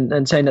song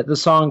and saying that the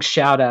songs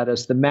shout at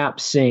us, the map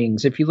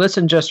sings. If you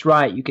listen just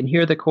right, you can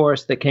hear the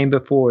chorus that came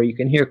before. You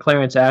can hear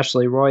Clarence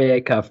Ashley,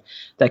 Roy Acuff,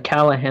 the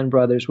Callahan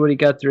brothers, Woody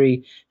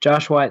Guthrie,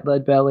 Josh White,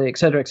 Leadbelly, et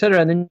cetera, et cetera.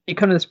 And then you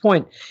come to this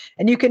point,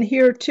 and you can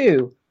hear,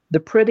 too,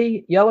 the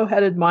pretty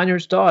yellow-headed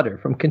miner's daughter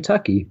from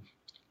Kentucky.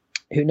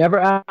 who never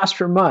asked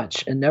for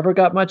much and never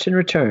got much in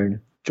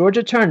return.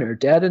 Georgia Turner,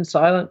 dead and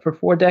silent for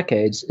 4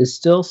 decades, is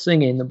still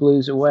singing the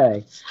blues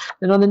away.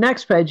 And on the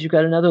next page, you've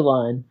got another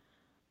line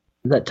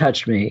that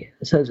touched me.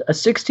 It says, a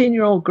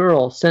 16-year-old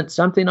girl sent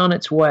something on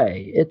its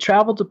way. It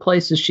traveled to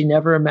places she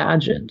never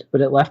imagined, but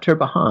it left her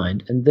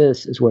behind, and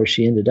this is where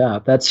she ended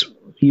up. That's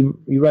you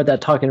read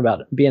that talking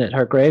about being at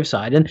her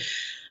graveside. And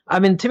I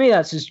mean, to me,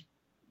 that's just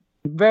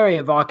very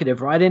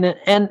evocative writing,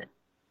 and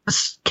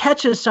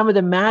catches some of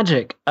the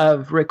magic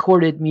of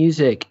recorded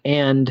music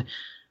and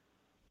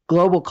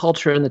global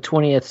culture in the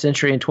 20th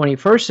century and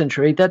 21st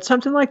century, that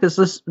something like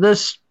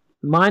this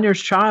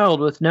miner's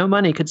child with no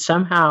money could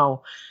somehow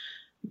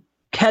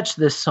catch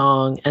this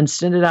song and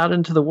send it out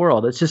into the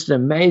world. It's just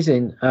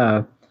amazing,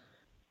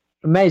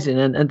 amazing.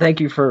 And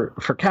thank you for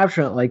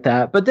capturing it like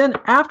that. But then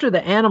after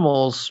the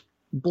Animals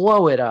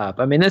blow it up,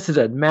 I mean, this is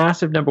a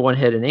massive #1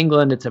 hit in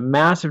England. It's a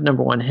massive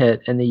 #1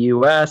 hit in the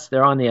US.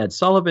 They're on the Ed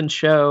Sullivan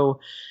Show.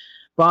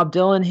 Bob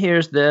Dylan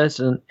hears this,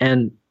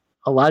 and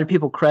a lot of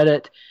people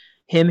credit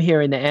him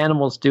hearing the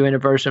Animals doing a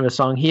version of a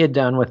song he had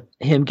done with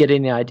him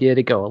getting the idea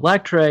to go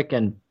electric.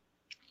 And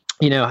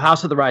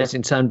House of the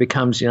Rising Sun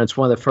becomes, it's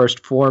one of the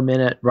first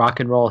 4-minute rock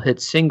and roll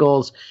hit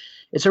singles.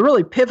 It's a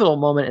really pivotal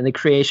moment in the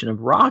creation of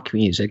rock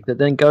music that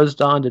then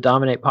goes on to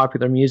dominate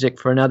popular music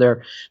for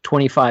another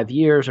 25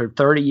 years or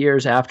 30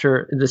 years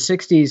after the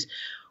 60s.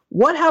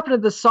 What happened to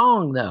the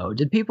song, though?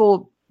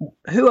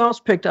 Who else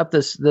picked up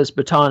this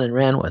baton and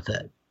ran with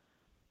it?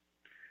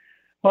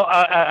 Well,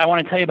 I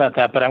want to tell you about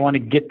that, but I want to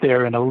get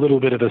there in a little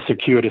bit of a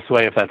circuitous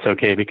way, if that's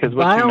okay, because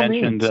what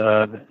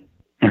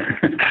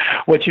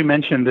you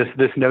mentioned,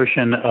 this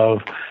notion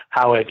of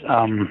how it,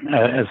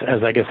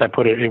 as I guess I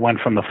put it, it went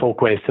from the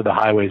folkways to the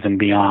highways and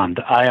beyond.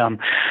 I'm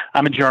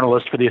a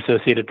journalist for the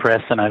Associated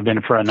Press, and I've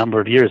been for a number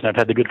of years, and I've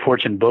had the good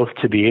fortune both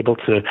to be able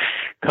to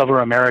cover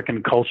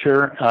American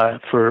culture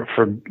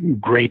for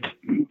great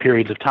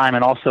periods of time,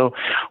 and also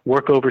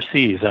work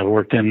overseas. I've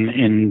worked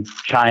in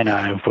China,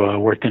 I've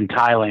worked in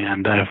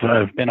Thailand,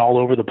 I've been all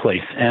over the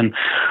place, and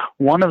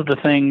one of the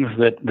things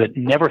that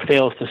never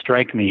fails to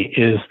strike me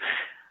is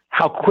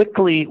how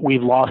quickly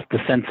we've lost the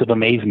sense of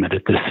amazement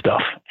at this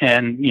stuff.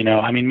 And,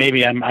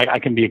 maybe I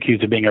can be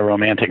accused of being a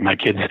romantic. My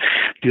kids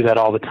do that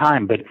all the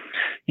time, but,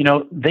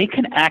 they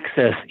can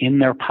access in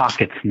their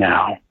pockets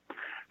now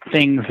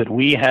things that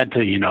we had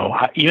to,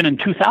 even in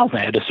 2000,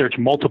 I had to search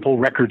multiple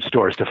record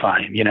stores to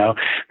find,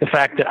 the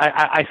fact that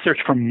I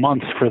searched for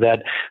months for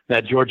that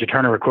Georgia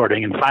Turner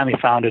recording and finally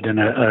found it in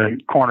a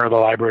corner of the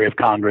Library of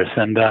Congress.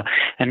 And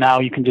now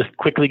you can just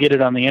quickly get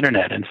it on the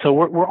internet. And so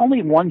we're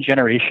only one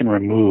generation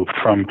removed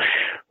from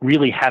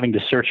really having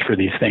to search for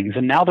these things.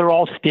 And now they're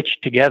all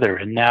stitched together.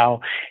 And now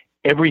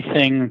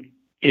everything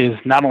is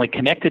not only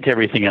connected to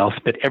everything else,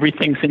 but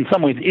everything in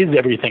some ways is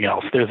everything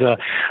else. There's a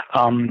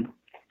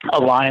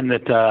line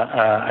that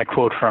I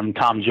quote from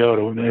Tom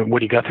Joad,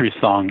 Woody Guthrie's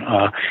song,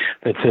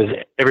 that says,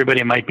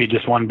 everybody might be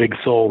just one big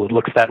soul. It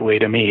looks that way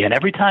to me. And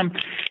every time,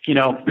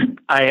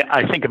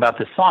 I think about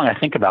this song, I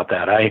think about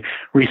that. I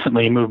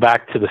recently moved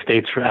back to the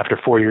States after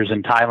 4 years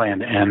in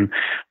Thailand, and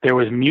there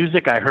was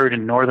music I heard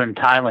in northern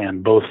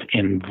Thailand, both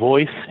in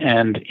voice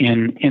and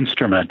in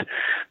instrument,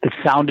 that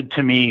sounded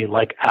to me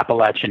like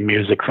Appalachian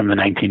music from the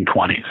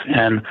 1920s.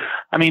 And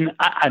I mean,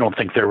 I don't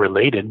think they're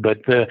related,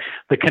 but the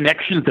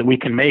connections that we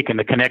can make and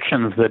the connections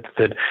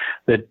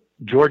that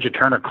Georgia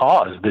Turner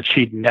caused that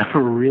she'd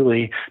never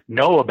really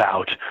know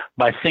about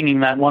by singing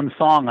that one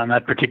song on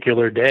that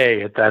particular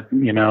day at that,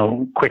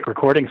 quick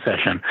recording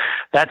session.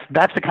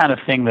 That's the kind of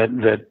thing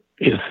that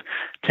is,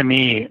 to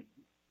me,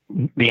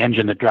 the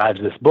engine that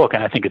drives this book,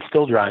 and I think it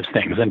still drives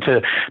things. And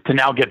to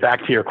now get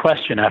back to your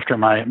question after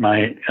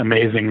my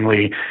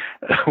amazingly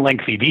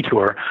lengthy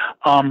detour,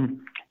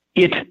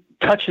 it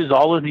touches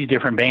all of these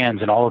different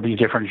bands and all of these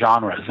different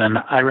genres. And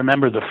I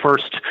remember the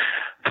first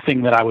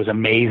thing that I was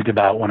amazed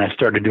about when I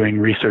started doing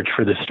research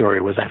for this story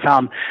was I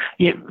found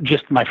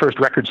just my first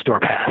record store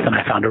pass, and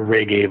I found a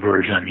reggae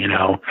version,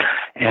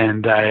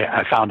 and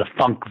I found a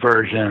funk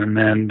version,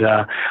 and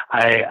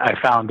I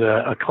found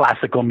a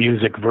classical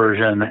music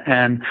version,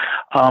 and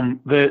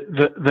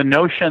the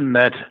notion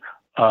that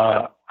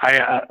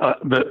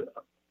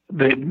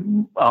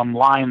the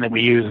line that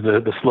we use,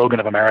 the slogan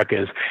of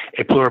America is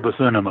 "A pluribus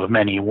unum," of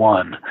many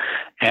one,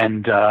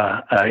 and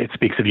it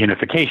speaks of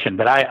unification.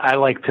 But I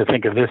like to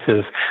think of this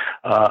as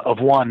of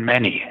one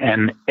many,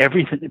 and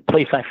every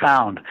place I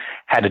found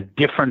had a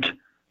different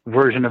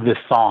version of this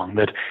song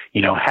that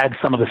had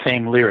some of the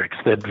same lyrics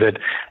that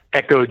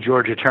echoed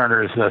Georgia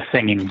Turner's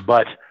singing,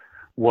 but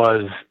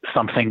was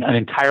an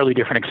entirely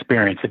different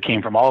experience that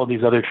came from all of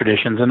these other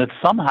traditions, and that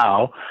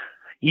somehow,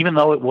 even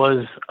though it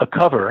was a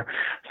cover,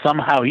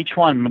 somehow each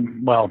one,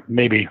 well,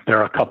 maybe there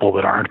are a couple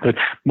that aren't, but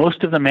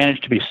most of them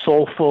managed to be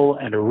soulful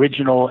and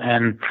original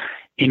and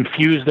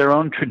infuse their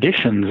own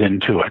traditions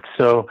into it.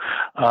 So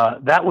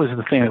that was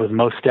the thing that was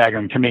most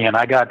staggering to me. And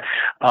I got,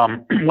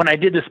 when I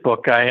did this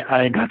book,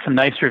 I got some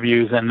nice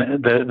reviews,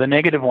 and the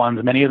negative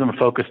ones, many of them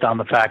focused on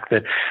the fact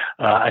that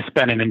I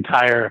spent an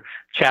entire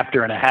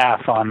chapter and a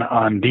half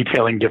on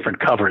detailing different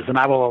covers. And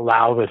I will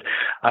allow that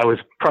I was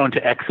prone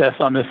to excess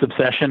on this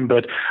obsession,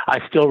 but I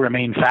still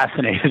remain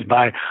fascinated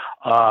by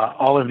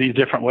all of these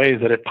different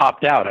ways that it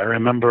popped out. I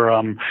remember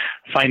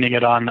finding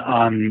it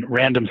on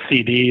random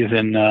CDs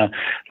and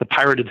the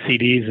pirated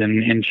CDs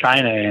in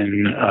China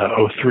in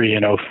 03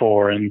 and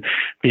 04, and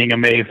being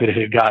amazed that it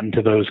had gotten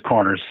to those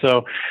corners.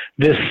 So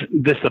this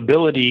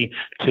ability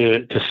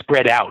to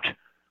spread out.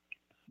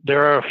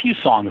 There are a few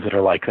songs that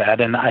are like that,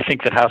 and I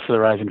think that House of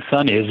the Rising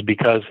Sun is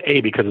because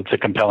it's a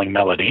compelling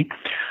melody,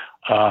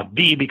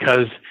 B,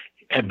 because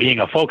being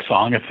a folk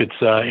song, if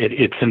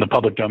it's in the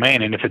public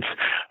domain, and if it's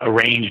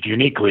arranged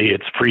uniquely,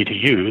 it's free to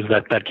use.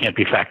 That can't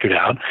be factored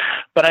out.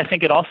 But I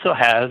think it also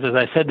has, as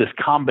I said, this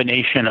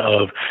combination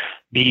of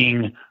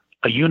being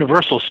a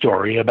universal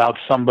story about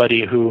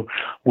somebody who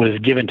was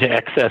given to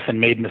excess and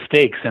made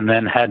mistakes and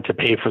then had to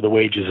pay for the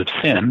wages of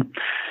sin,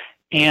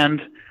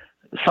 and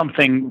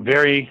something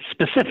very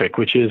specific,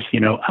 which is,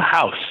 a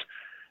house,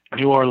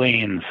 New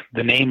Orleans,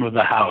 the name of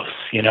the house,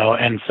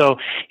 and so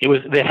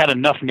they had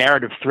enough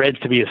narrative threads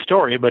to be a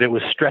story, but it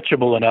was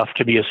stretchable enough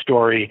to be a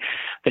story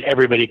that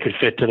everybody could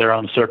fit to their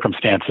own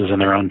circumstances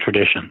and their own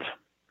traditions.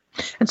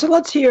 And so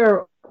let's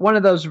hear one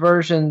of those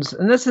versions,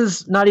 and this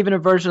is not even a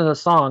version of the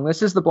song.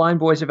 This is the Blind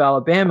Boys of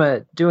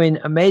Alabama doing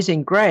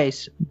Amazing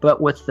Grace,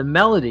 but with the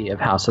melody of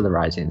House of the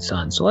Rising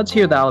Sun. So let's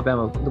hear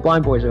the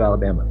Blind Boys of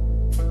Alabama.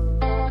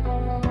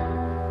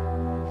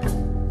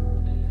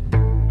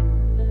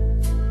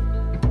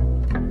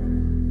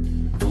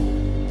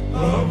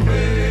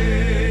 Amazing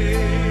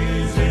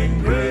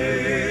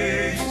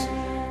grace,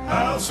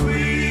 how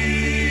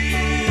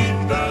sweet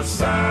the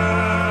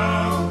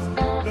sound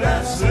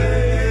that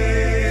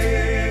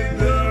saved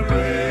the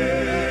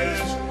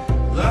wretch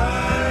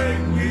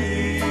like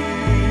me.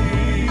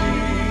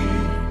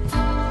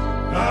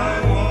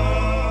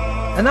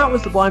 And that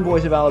was the Blind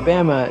Boys of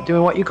Alabama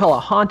doing what you call a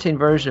haunting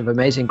version of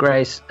Amazing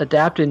Grace,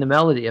 adapting the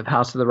melody of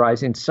House of the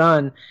Rising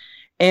Sun.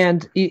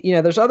 And,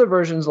 there's other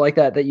versions like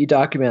that you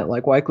document,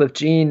 like Wycliffe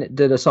Jean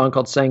did a song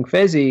called Sang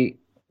Fezzi,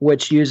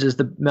 which uses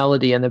the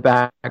melody in the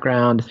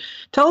background.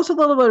 Tell us a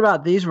little bit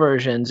about these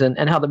versions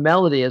and how the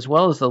melody as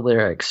well as the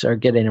lyrics are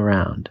getting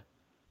around.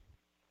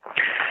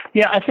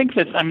 Yeah, I think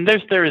that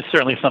there is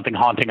certainly something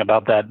haunting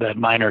about that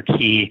minor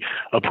key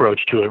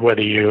approach to it,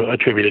 whether you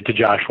attribute it to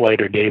Josh White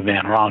or Dave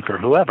Van Ronk or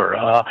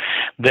whoever.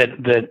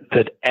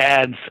 That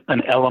adds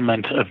an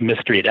element of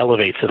mystery. It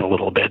elevates it a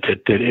little bit.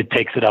 It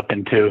takes it up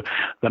into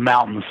the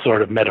mountains,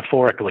 sort of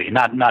metaphorically,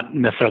 not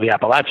necessarily the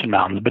Appalachian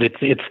Mountains, but it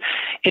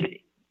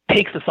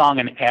takes the song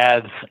and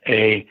adds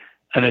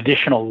an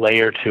additional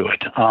layer to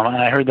it. And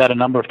I heard that a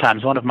number of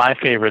times. One of my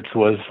favorites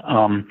was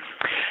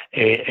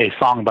a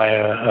song by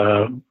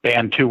a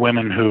band, two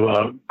women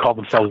who called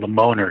themselves the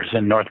Moaners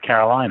in North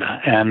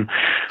Carolina. And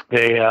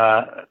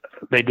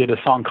they did a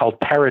song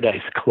called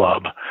Paradise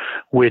Club,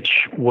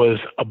 which was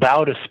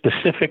about a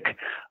specific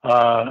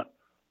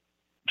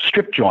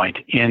strip joint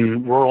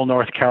in rural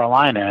North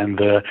Carolina and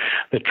the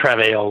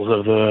travails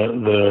of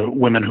the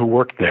women who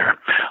worked there.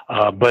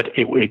 But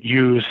it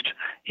used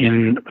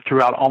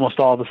throughout almost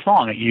all the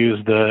song, it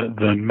used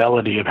the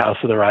melody of House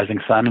of the Rising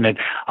Sun, and it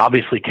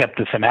obviously kept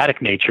the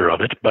thematic nature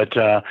of it, but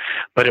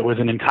it was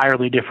an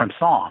entirely different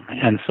song.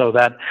 And so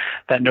that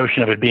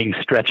notion of it being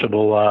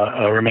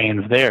stretchable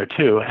remains there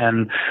too.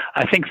 And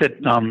I think that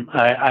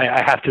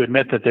I have to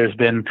admit that there's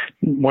been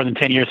more than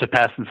 10 years have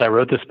passed since I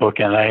wrote this book,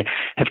 and I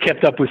have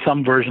kept up with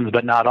some versions,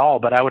 but not all.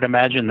 But I would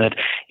imagine that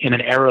in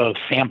an era of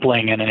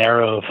sampling and an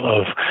era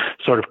of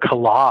sort of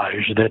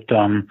collage, that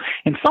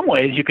in some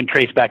ways you can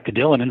trace back to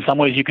Dylan. In some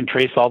ways, you can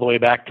trace all the way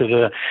back to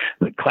the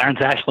Clarence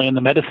Ashley and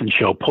the Medicine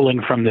Show,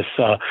 pulling from this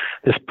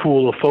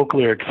pool of folk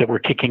lyrics that were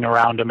kicking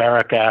around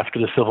America after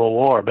the Civil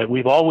War. But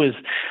we've always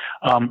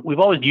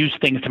used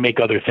things to make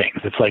other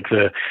things. It's like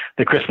the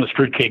Christmas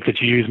fruitcake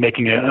that you use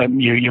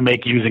you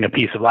make using a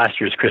piece of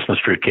last year's Christmas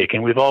fruitcake,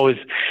 and we've always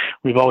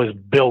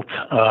built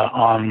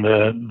on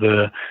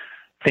the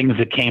things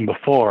that came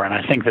before. And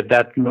I think that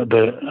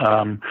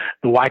the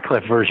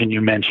Wycliffe version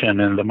you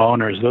mentioned and the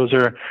Moaners, those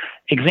are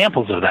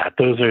examples of that.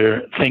 Those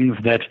are things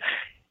that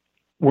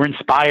were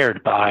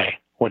inspired by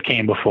what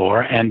came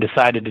before and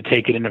decided to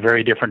take it in a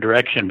very different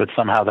direction, but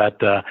somehow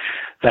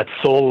that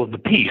soul of the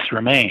piece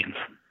remains.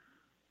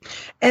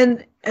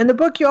 And in the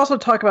book, you also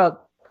talk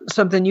about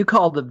something you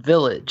call the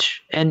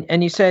village,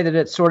 and you say that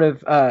it's sort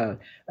of a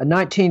late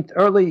 19th,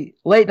 early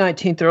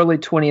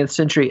 20th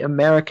century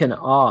American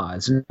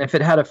Oz. And if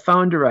it had a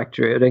phone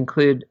directory, it would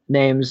include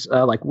names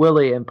like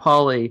Willie and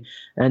Polly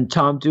and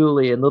Tom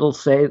Dooley and Little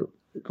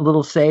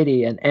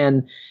Sadie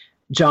and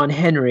John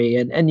Henry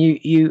and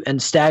you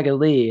and Stagger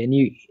Lee, and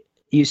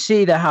you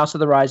see the House of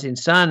the Rising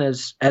Sun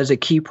as a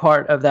key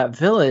part of that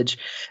village.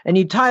 And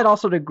you tie it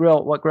also to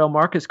what Greil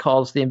Marcus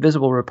calls the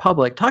Invisible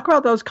Republic. Talk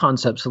about those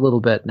concepts a little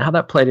bit and how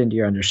that played into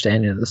your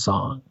understanding of the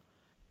song.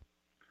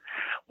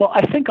 Well,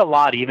 I think a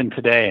lot even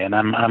today, and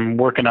I'm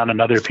working on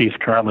another piece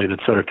currently that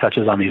sort of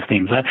touches on these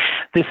themes.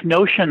 This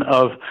notion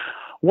of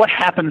what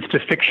happens to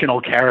fictional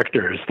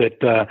characters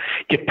that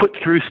get put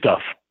through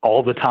stuff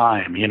all the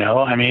time, you know?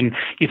 I mean,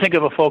 you think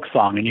of a folk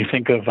song and you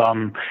think of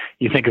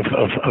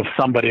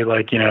somebody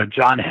like, you know,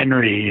 John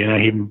Henry,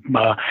 you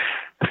know,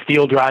 the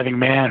steel driving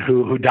man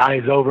who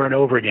dies over and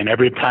over again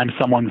every time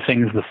someone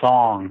sings the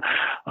song,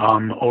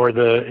 or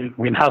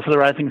in House of the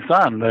Rising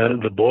Sun,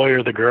 the boy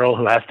or the girl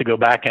who has to go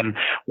back and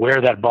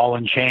wear that ball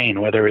and chain,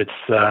 whether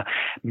it's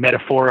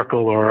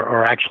metaphorical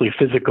or actually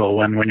physical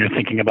when you're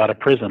thinking about a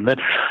prison. That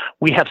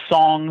we have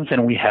songs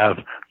and we have,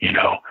 you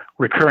know,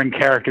 recurring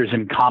characters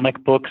in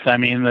comic books. I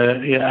mean,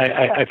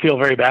 I feel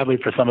very badly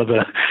for some of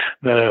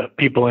the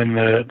people in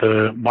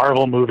the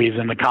Marvel movies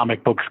and the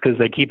comic books, because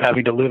they keep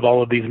having to live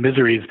all of these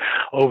miseries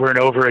over and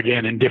over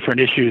again in different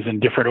issues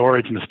and different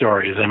origin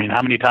stories. I mean,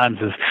 how many times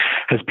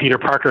has Peter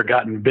Parker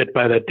gotten bit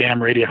by that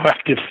damn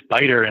radioactive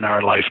spider in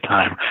our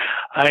lifetime?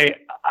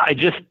 I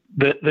just,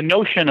 the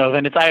notion of,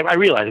 and I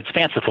realize it's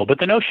fanciful, but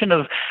the notion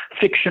of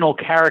fictional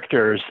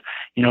characters,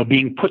 you know,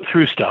 being put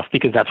through stuff,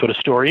 because that's what a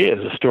story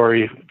is. A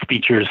story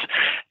features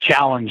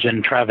challenge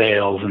and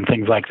travails and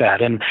things like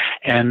that.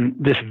 And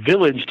this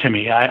village, to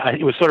me,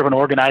 it was sort of an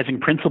organizing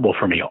principle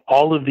for me.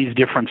 All of these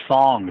different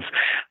songs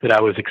that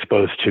I was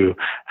exposed to,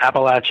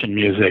 Appalachian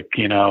music,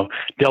 you know,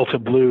 Delta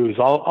blues,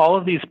 all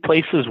of these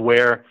places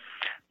where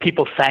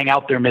people sang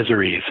out their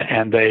miseries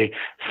and they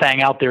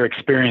sang out their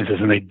experiences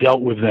and they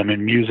dealt with them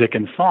in music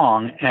and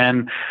song.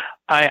 And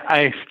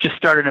I just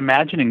started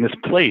imagining this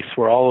place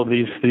where all of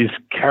these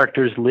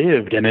characters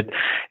lived. And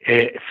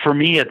it for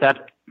me at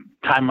that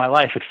time in my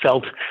life, it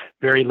felt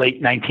very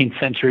late 19th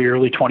century,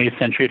 early 20th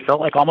century. It felt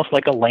like almost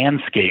like a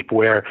landscape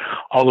where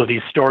all of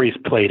these stories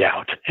played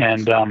out.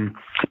 And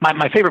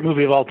my favorite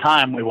movie of all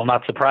time, it will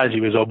not surprise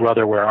you, is Oh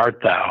Brother, Where Art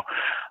Thou?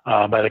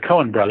 By the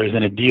Coen brothers,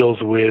 and it deals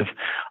with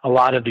a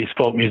lot of these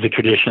folk music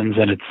traditions,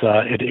 and it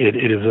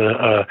is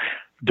a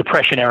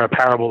Depression era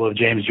parable of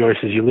James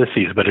Joyce's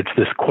Ulysses, but it's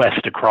this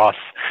quest across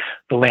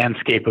the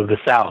landscape of the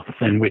South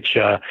in which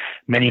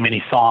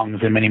many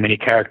songs and many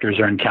characters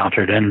are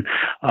encountered. And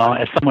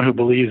as someone who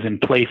believes in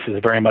place is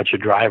very much a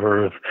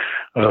driver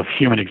of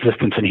human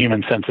existence and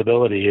human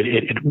sensibility,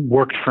 it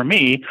worked for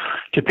me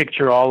to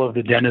picture all of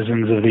the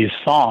denizens of these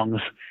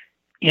songs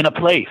in a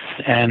place,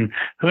 and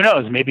who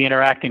knows, maybe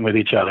interacting with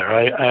each other.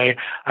 I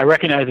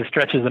recognize it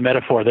stretches the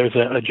metaphor. There's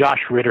a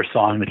Josh Ritter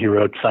song that he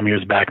wrote some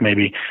years back,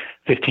 maybe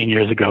 15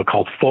 years ago,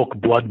 called Folk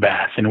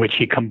Bloodbath, in which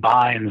he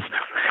combines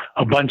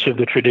a bunch of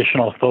the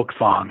traditional folk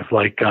songs,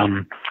 like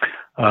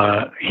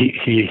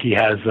he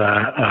has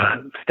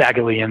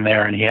Staggerly in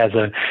there, and he has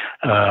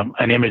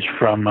an image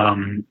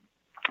from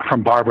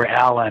Barbara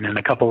Allen and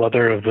a couple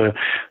other of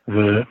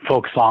the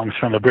folk songs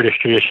from the British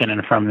tradition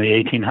and from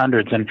the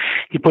 1800s, and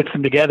he puts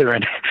them together,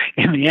 and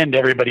in the end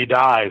everybody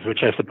dies,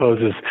 which I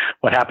suppose is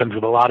what happens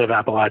with a lot of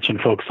Appalachian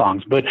folk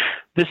songs. But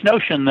this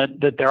notion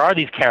that there are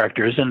these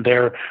characters and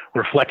they're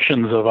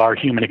reflections of our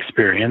human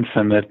experience,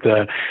 and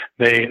that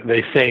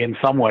they say in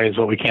some ways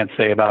what we can't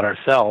say about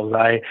ourselves,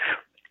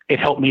 it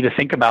helped me to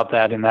think about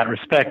that in that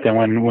respect.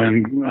 And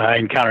when I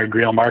encountered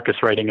Greil Marcus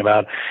writing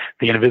about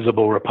the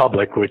Invisible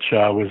Republic, which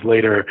was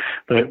later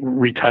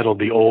retitled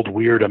The Old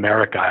Weird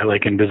America, I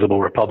like Invisible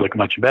Republic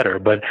much better.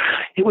 But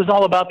it was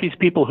all about these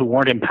people who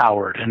weren't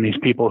empowered, and these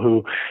people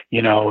who,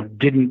 you know,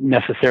 didn't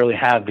necessarily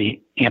have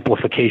the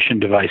amplification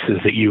devices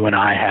that you and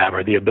I have,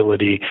 or the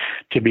ability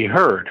to be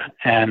heard.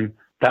 And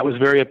that was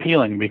very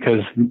appealing,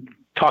 because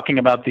talking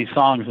about these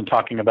songs and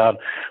talking about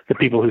the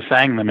people who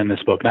sang them in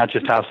this book, not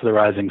just House of the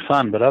Rising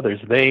Sun, but others,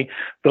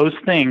 those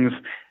things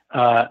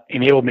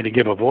enabled me to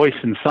give a voice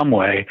in some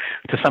way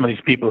to some of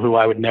these people who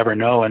I would never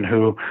know, and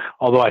who,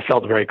 although I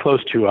felt very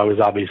close to, I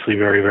was obviously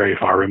very, very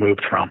far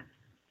removed from.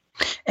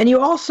 And you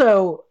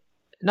also,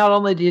 not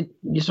only did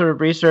you sort of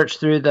research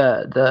through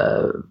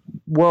the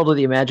world of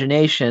the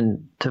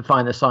imagination to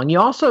find the song, you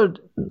also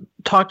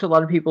talked to a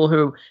lot of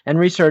people and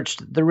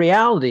researched the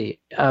reality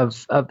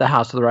of the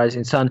House of the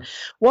Rising Sun.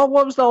 What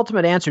was the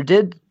ultimate answer?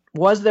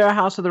 Was there a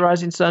House of the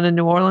Rising Sun in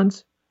New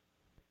Orleans?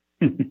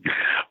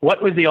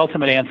 What was the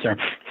ultimate answer?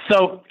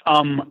 So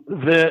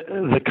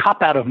the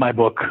cop-out of my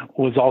book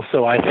was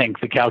also, I think,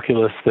 the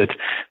calculus that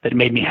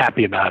made me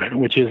happy about it,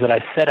 which is that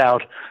I set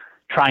out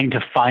trying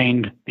to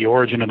find the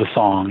origin of the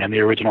song and the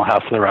original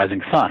House of the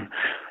Rising Sun.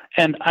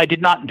 And I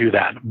did not do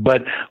that.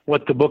 But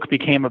what the book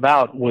became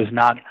about was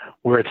not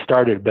where it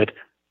started, but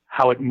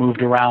how it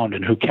moved around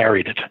and who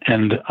carried it.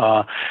 And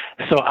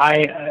so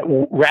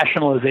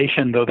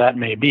rationalization though that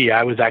may be,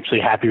 I was actually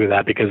happy with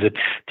that, because it,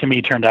 to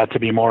me, turned out to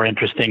be more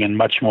interesting and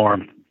much more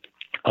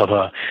of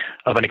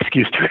an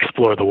excuse to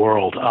explore the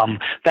world.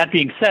 That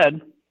being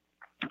said,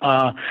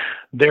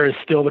 there is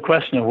still the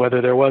question of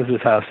whether there was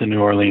this house in New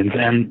Orleans.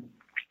 And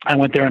I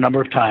went there a number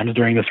of times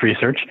during this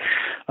research.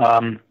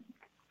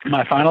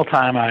 My final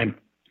time,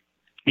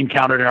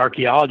 encountered an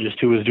archaeologist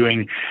who was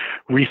doing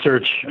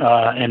research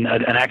and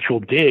an actual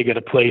dig at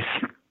a place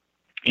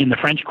in the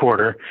French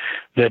Quarter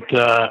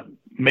that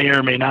may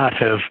or may not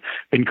have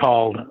been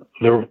called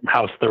the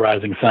House of the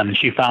Rising Sun, and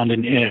she found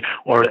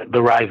or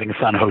the Rising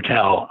Sun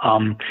Hotel,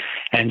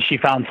 and she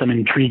found some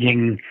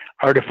intriguing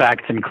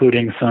artifacts,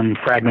 including some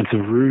fragments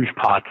of rouge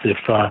pots,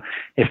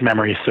 if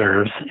memory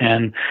serves.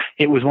 And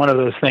it was one of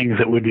those things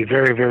that would be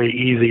very, very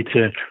easy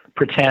to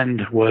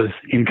pretend was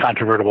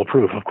incontrovertible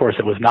proof. Of course,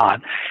 it was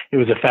not. It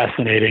was a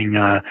fascinating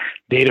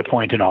data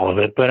point in all of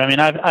it. But I mean,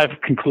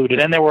 I've concluded,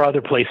 and there were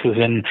other places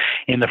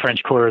in the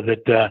French Quarter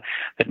that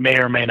may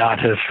or may not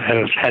have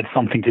had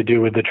something to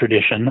do with the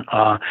tradition.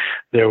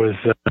 There was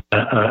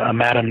a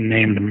madam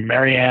named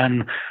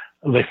Marianne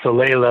Le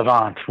Soleil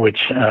Levant,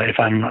 which, if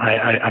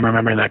I'm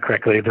remembering that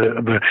correctly,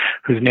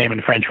 whose name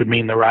in French would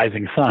mean the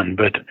rising sun.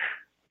 But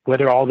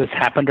whether all this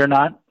happened or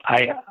not,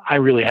 I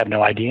really have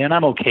no idea, and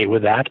I'm okay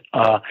with that.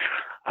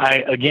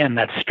 Again,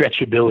 that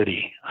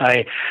stretchability.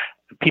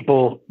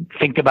 People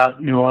think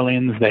about New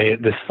Orleans.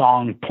 The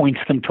song points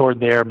them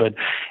toward there, but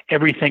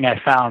everything I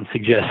found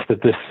suggests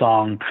that this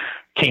song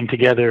came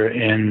together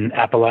in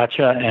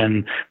Appalachia,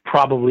 and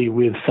probably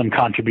with some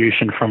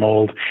contribution from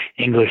old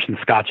English and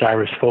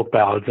Scotch-Irish folk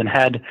ballads, and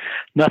had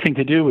nothing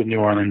to do with New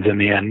Orleans in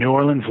the end. New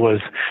Orleans was,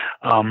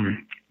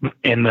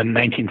 in the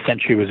 19th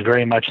century, was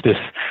very much this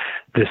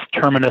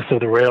terminus of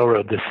the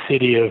railroad, this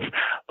city of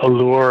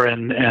allure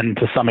and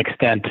to some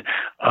extent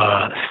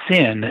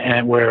sin,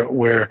 and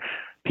where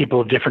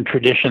people of different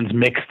traditions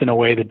mixed in a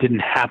way that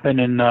didn't happen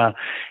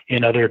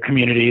in other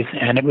communities.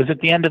 And it was at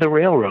the end of the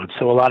railroad.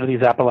 So a lot of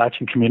these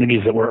Appalachian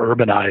communities that were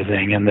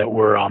urbanizing and that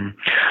were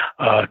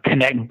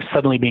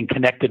suddenly being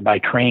connected by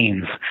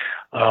trains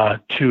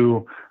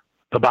to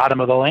the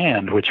bottom of the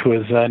land, which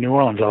was New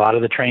Orleans. A lot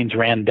of the trains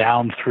ran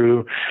down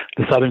through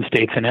the southern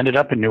states and ended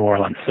up in New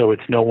Orleans. So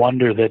it's no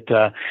wonder that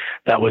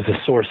that was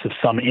a source of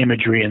some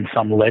imagery and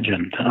some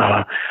legend.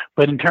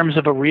 But in terms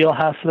of a real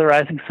House of the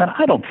Rising Sun,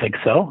 I don't think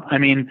so. I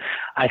mean,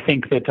 I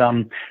think that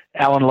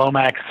Alan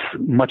Lomax,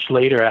 much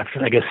later,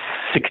 after, I guess,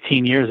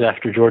 16 years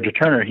after Georgia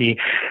Turner, he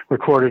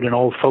recorded an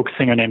old folk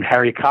singer named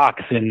Harry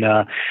Cox in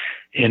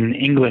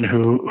England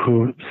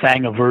who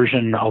sang a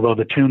version, although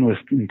the tune was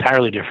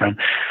entirely different,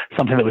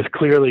 something that was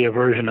clearly a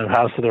version of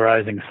House of the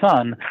Rising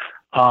Sun.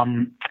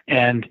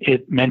 And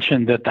it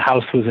mentioned that the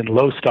house was in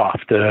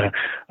Lowestoft,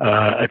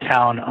 a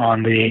town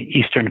on the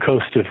eastern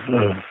coast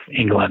of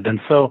England.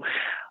 And so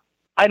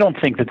I don't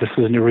think that this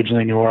was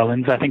originally New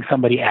Orleans. I think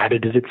somebody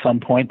added it at some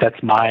point. That's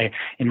in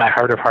my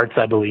heart of hearts,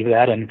 I believe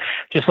that. And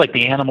just like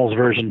the Animals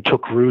version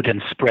took root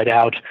and spread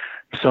out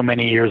so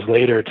many years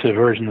later to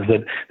versions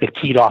that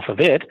keyed off of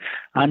it,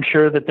 I'm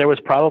sure that there was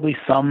probably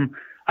some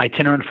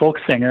itinerant folk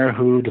singer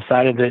who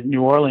decided that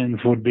New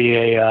Orleans would be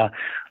a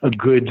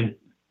good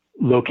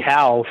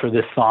locale for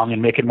this song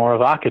and make it more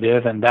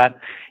evocative, and that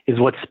is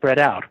what spread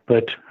out.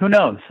 But who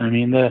knows? I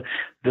mean,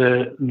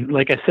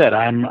 like I said,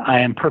 I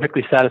am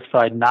perfectly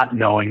satisfied not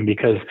knowing,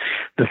 because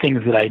the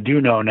things that I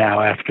do know now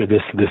after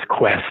this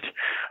quest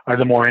are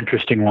the more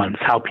interesting ones.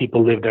 How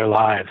people lived their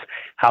lives,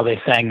 how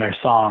they sang their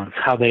songs,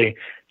 how they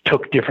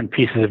took different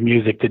pieces of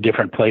music to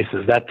different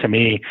places. That, to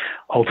me,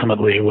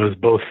 ultimately was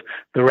both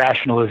the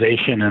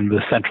rationalization and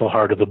the central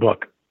heart of the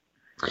book.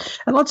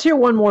 And let's hear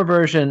one more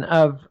version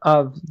of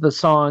the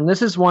song.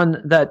 This is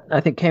one that I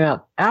think came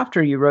out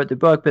after you wrote the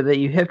book, but that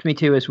you hipped me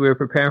to as we were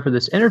preparing for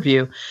this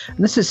interview. And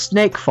this is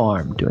Snake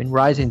Farm doing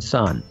Rising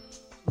Sun.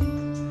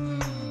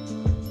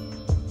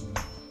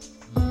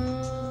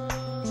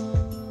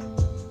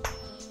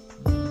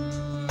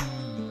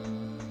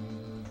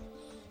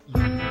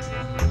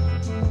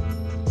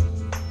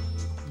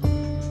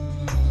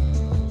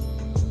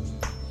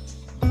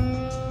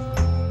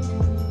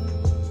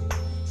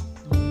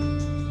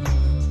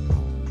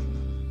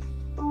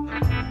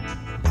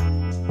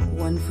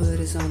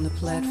 On the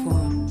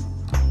platform,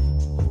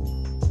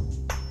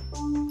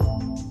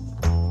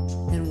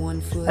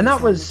 and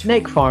that was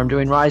Snake Farm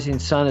doing Rising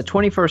Sun, a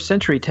 21st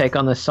century take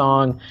on the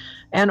song.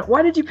 And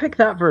why did you pick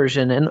that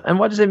version, and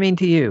what does it mean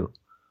to you?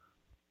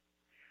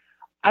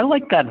 I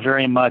like that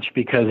very much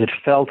because it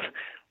felt,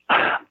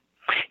 I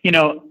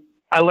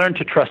learned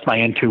to trust my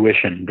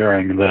intuition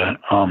during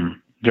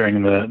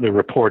the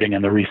reporting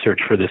and the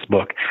research for this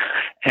book.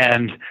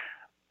 And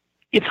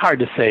it's hard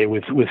to say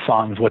with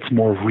songs what's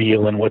more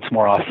real and what's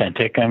more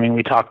authentic. I mean,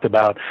 we talked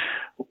about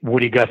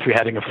Woody Guthrie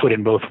having a foot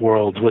in both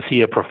worlds. Was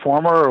he a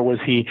performer or was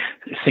he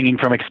singing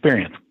from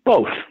experience?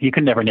 Both. You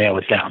can never nail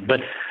it down.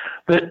 But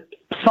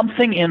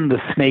something in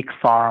the Snake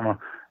Farm,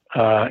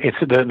 it's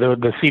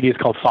the CD is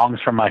called Songs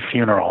from My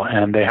Funeral,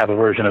 and they have a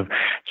version of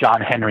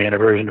John Henry and a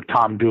version of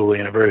Tom Dooley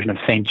and a version of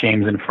St.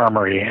 James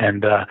Infirmary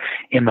and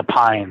In the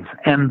Pines.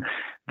 And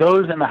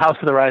those in the House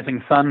of the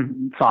Rising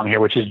Sun song here,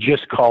 which is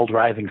just called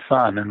Rising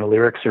Sun, and the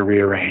lyrics are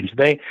rearranged,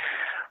 they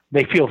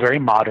feel very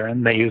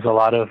modern. They use a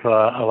lot of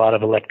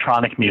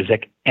electronic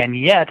music, and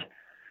yet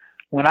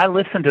when I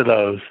listen to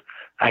those,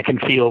 I can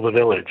feel the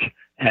village.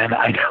 And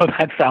I know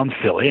that sounds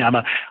silly. I'm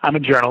a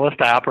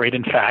journalist. I operate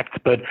in facts,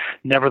 but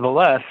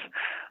nevertheless,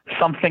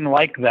 something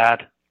like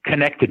that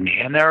connected me.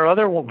 And there are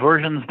other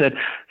versions that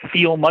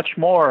feel much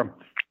more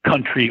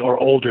country or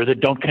older that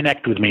don't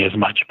connect with me as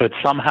much, but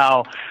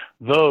somehow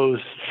those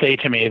say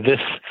to me, this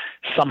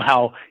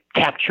somehow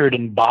captured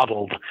and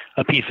bottled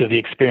a piece of the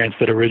experience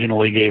that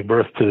originally gave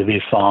birth to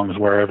these songs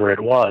wherever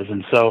it was.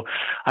 And so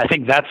I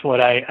think that's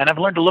what I've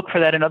learned to look for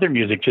that in other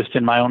music, just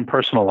in my own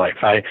personal life.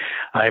 I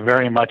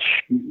very much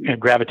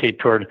gravitate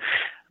toward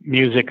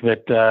music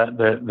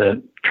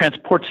that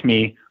transports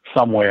me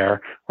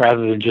somewhere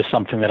rather than just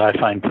something that I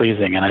find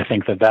pleasing. And I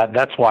think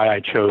that's why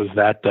I chose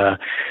that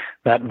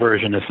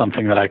version is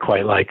something that I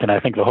quite like. And I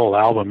think the whole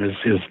album is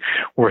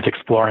worth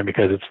exploring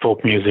because it's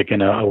folk music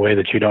in a way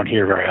that you don't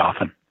hear very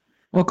often.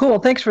 Well, cool.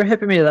 Thanks for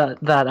hipping me to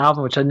that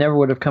album, which I never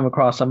would have come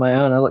across on my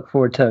own. I look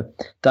forward to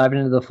diving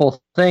into the full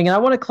thing. And I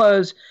want to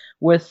close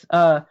with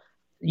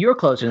your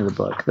closing of the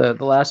book, the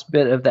last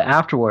bit of the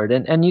afterword.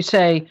 And you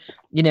say,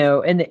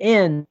 in the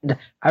end,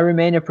 I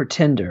remain a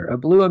pretender, a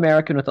blue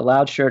American with a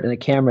loud shirt and a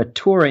camera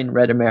touring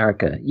Red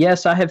America.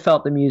 Yes, I have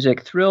felt the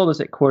music, thrilled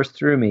as it coursed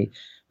through me,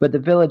 but the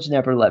village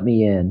never let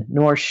me in,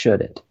 nor should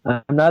it.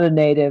 I'm not a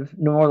native,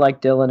 nor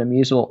like Dylan, a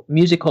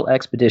musical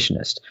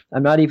expeditionist.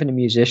 I'm not even a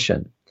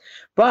musician.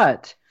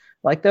 But,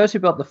 like those who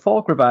built the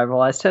folk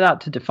revival, I set out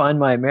to define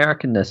my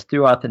Americanness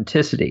through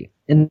authenticity.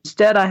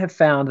 Instead, I have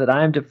found that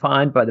I am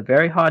defined by the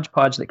very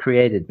hodgepodge that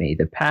created me,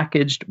 the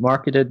packaged,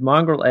 marketed,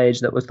 mongrel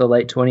age that was the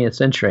late 20th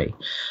century.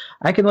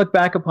 I can look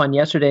back upon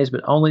yesterdays, but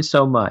only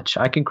so much.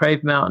 I can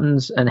crave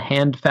mountains and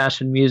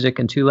hand-fashioned music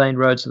and two-lane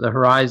roads to the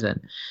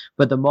horizon.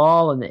 But the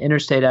mall and the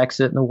interstate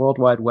exit and the World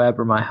Wide Web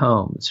are my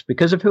homes.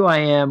 Because of who I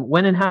am,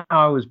 when and how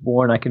I was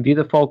born, I can view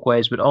the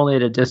folkways, but only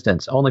at a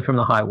distance, only from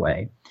the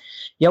highway.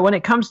 Yet when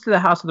it comes to the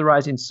House of the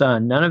Rising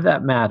Sun, none of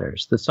that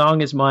matters. The song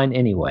is mine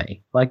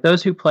anyway. Like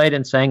those who played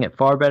and sang it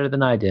far better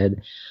than I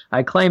did,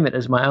 I claim it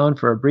as my own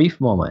for a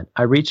brief moment.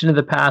 I reach into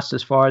the past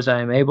as far as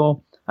I am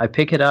able. I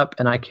pick it up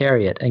and I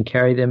carry it and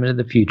carry them into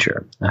the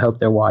future. I hope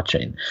they're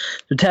watching.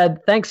 So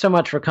Ted, thanks so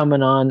much for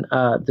coming on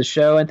the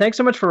show. And thanks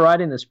so much for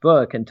writing this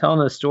book and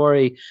telling the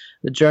story,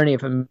 The Journey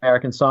of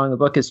American Song. The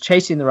book is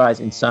Chasing the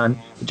Rising Sun,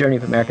 The Journey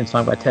of American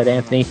Song by Ted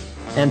Anthony.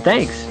 And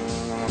thanks.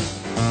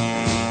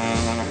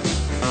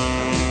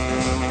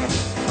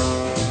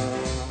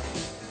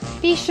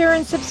 Be sure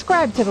and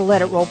subscribe to the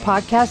Let It Roll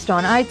podcast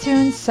on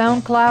iTunes,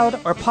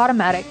 SoundCloud, or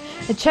Podomatic,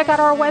 and check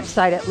out our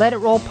website at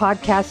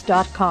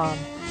letitrollpodcast.com.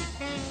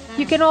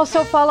 You can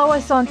also follow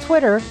us on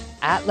Twitter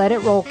at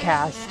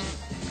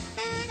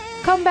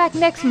LetItRollCast. Come back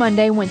next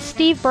Monday when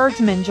Steve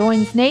Bergsman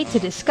joins Nate to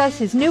discuss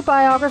his new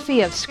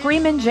biography of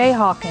Screamin' Jay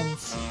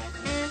Hawkins.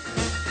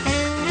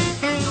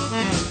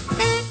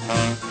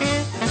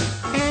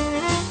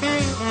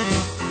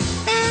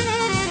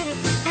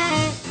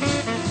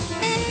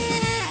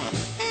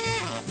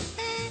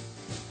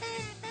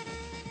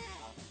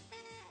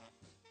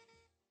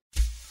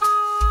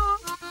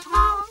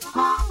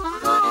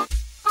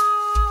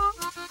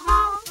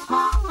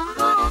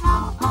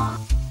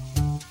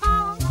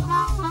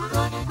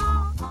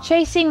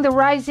 Chasing the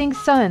Rising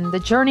Sun, The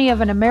Journey of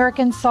an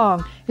American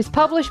Song is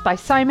published by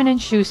Simon &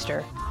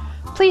 Schuster.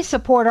 Please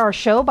support our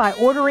show by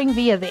ordering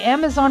via the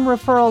Amazon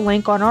referral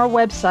link on our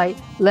website,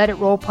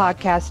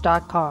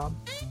 letitrollpodcast.com.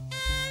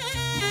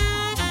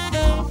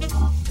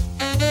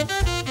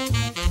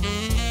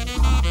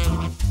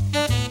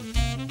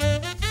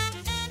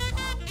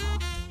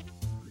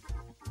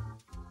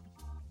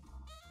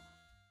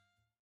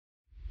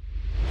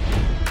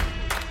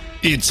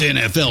 It's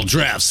NFL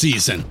draft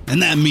season,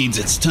 and that means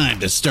it's time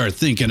to start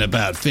thinking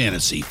about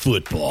fantasy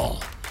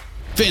football.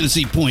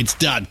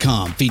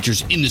 FantasyPoints.com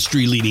features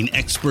industry-leading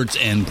experts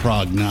and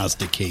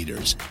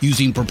prognosticators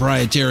using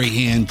proprietary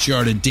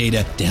hand-charted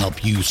data to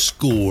help you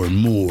score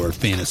more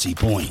fantasy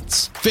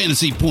points.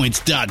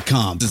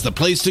 FantasyPoints.com is the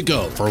place to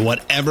go for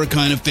whatever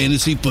kind of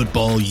fantasy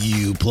football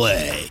you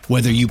play.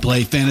 Whether you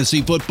play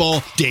fantasy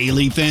football,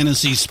 daily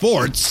fantasy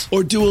sports,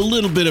 or do a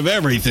little bit of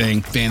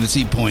everything,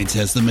 Fantasy Points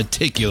has the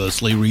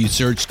meticulously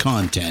researched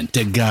content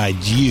to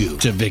guide you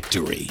to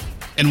victory.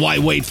 And why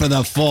wait for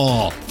the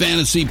fall?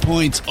 Fantasy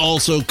Points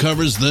also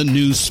covers the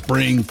new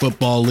spring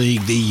football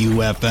league, the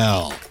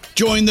UFL.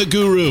 Join the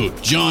guru,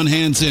 John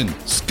Hansen,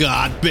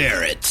 Scott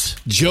Barrett,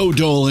 Joe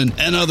Dolan,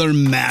 and other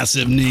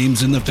massive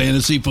names in the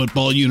fantasy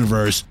football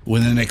universe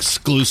with an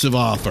exclusive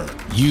offer.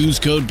 Use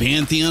code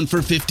Pantheon for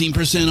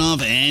 15%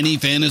 off any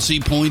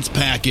Fantasy Points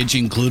package,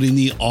 including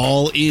the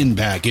all-in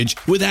package,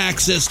 with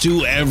access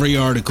to every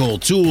article,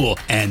 tool,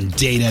 and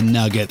data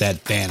nugget that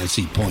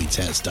Fantasy Points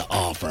has to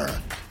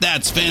offer.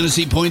 That's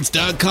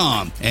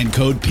FantasyPoints.com and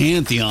code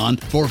Pantheon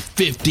for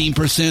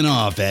 15%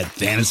 off at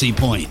Fantasy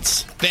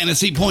Points.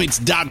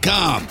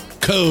 FantasyPoints.com,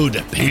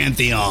 code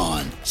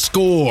Pantheon.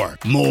 Score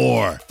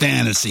more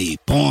fantasy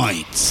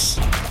points.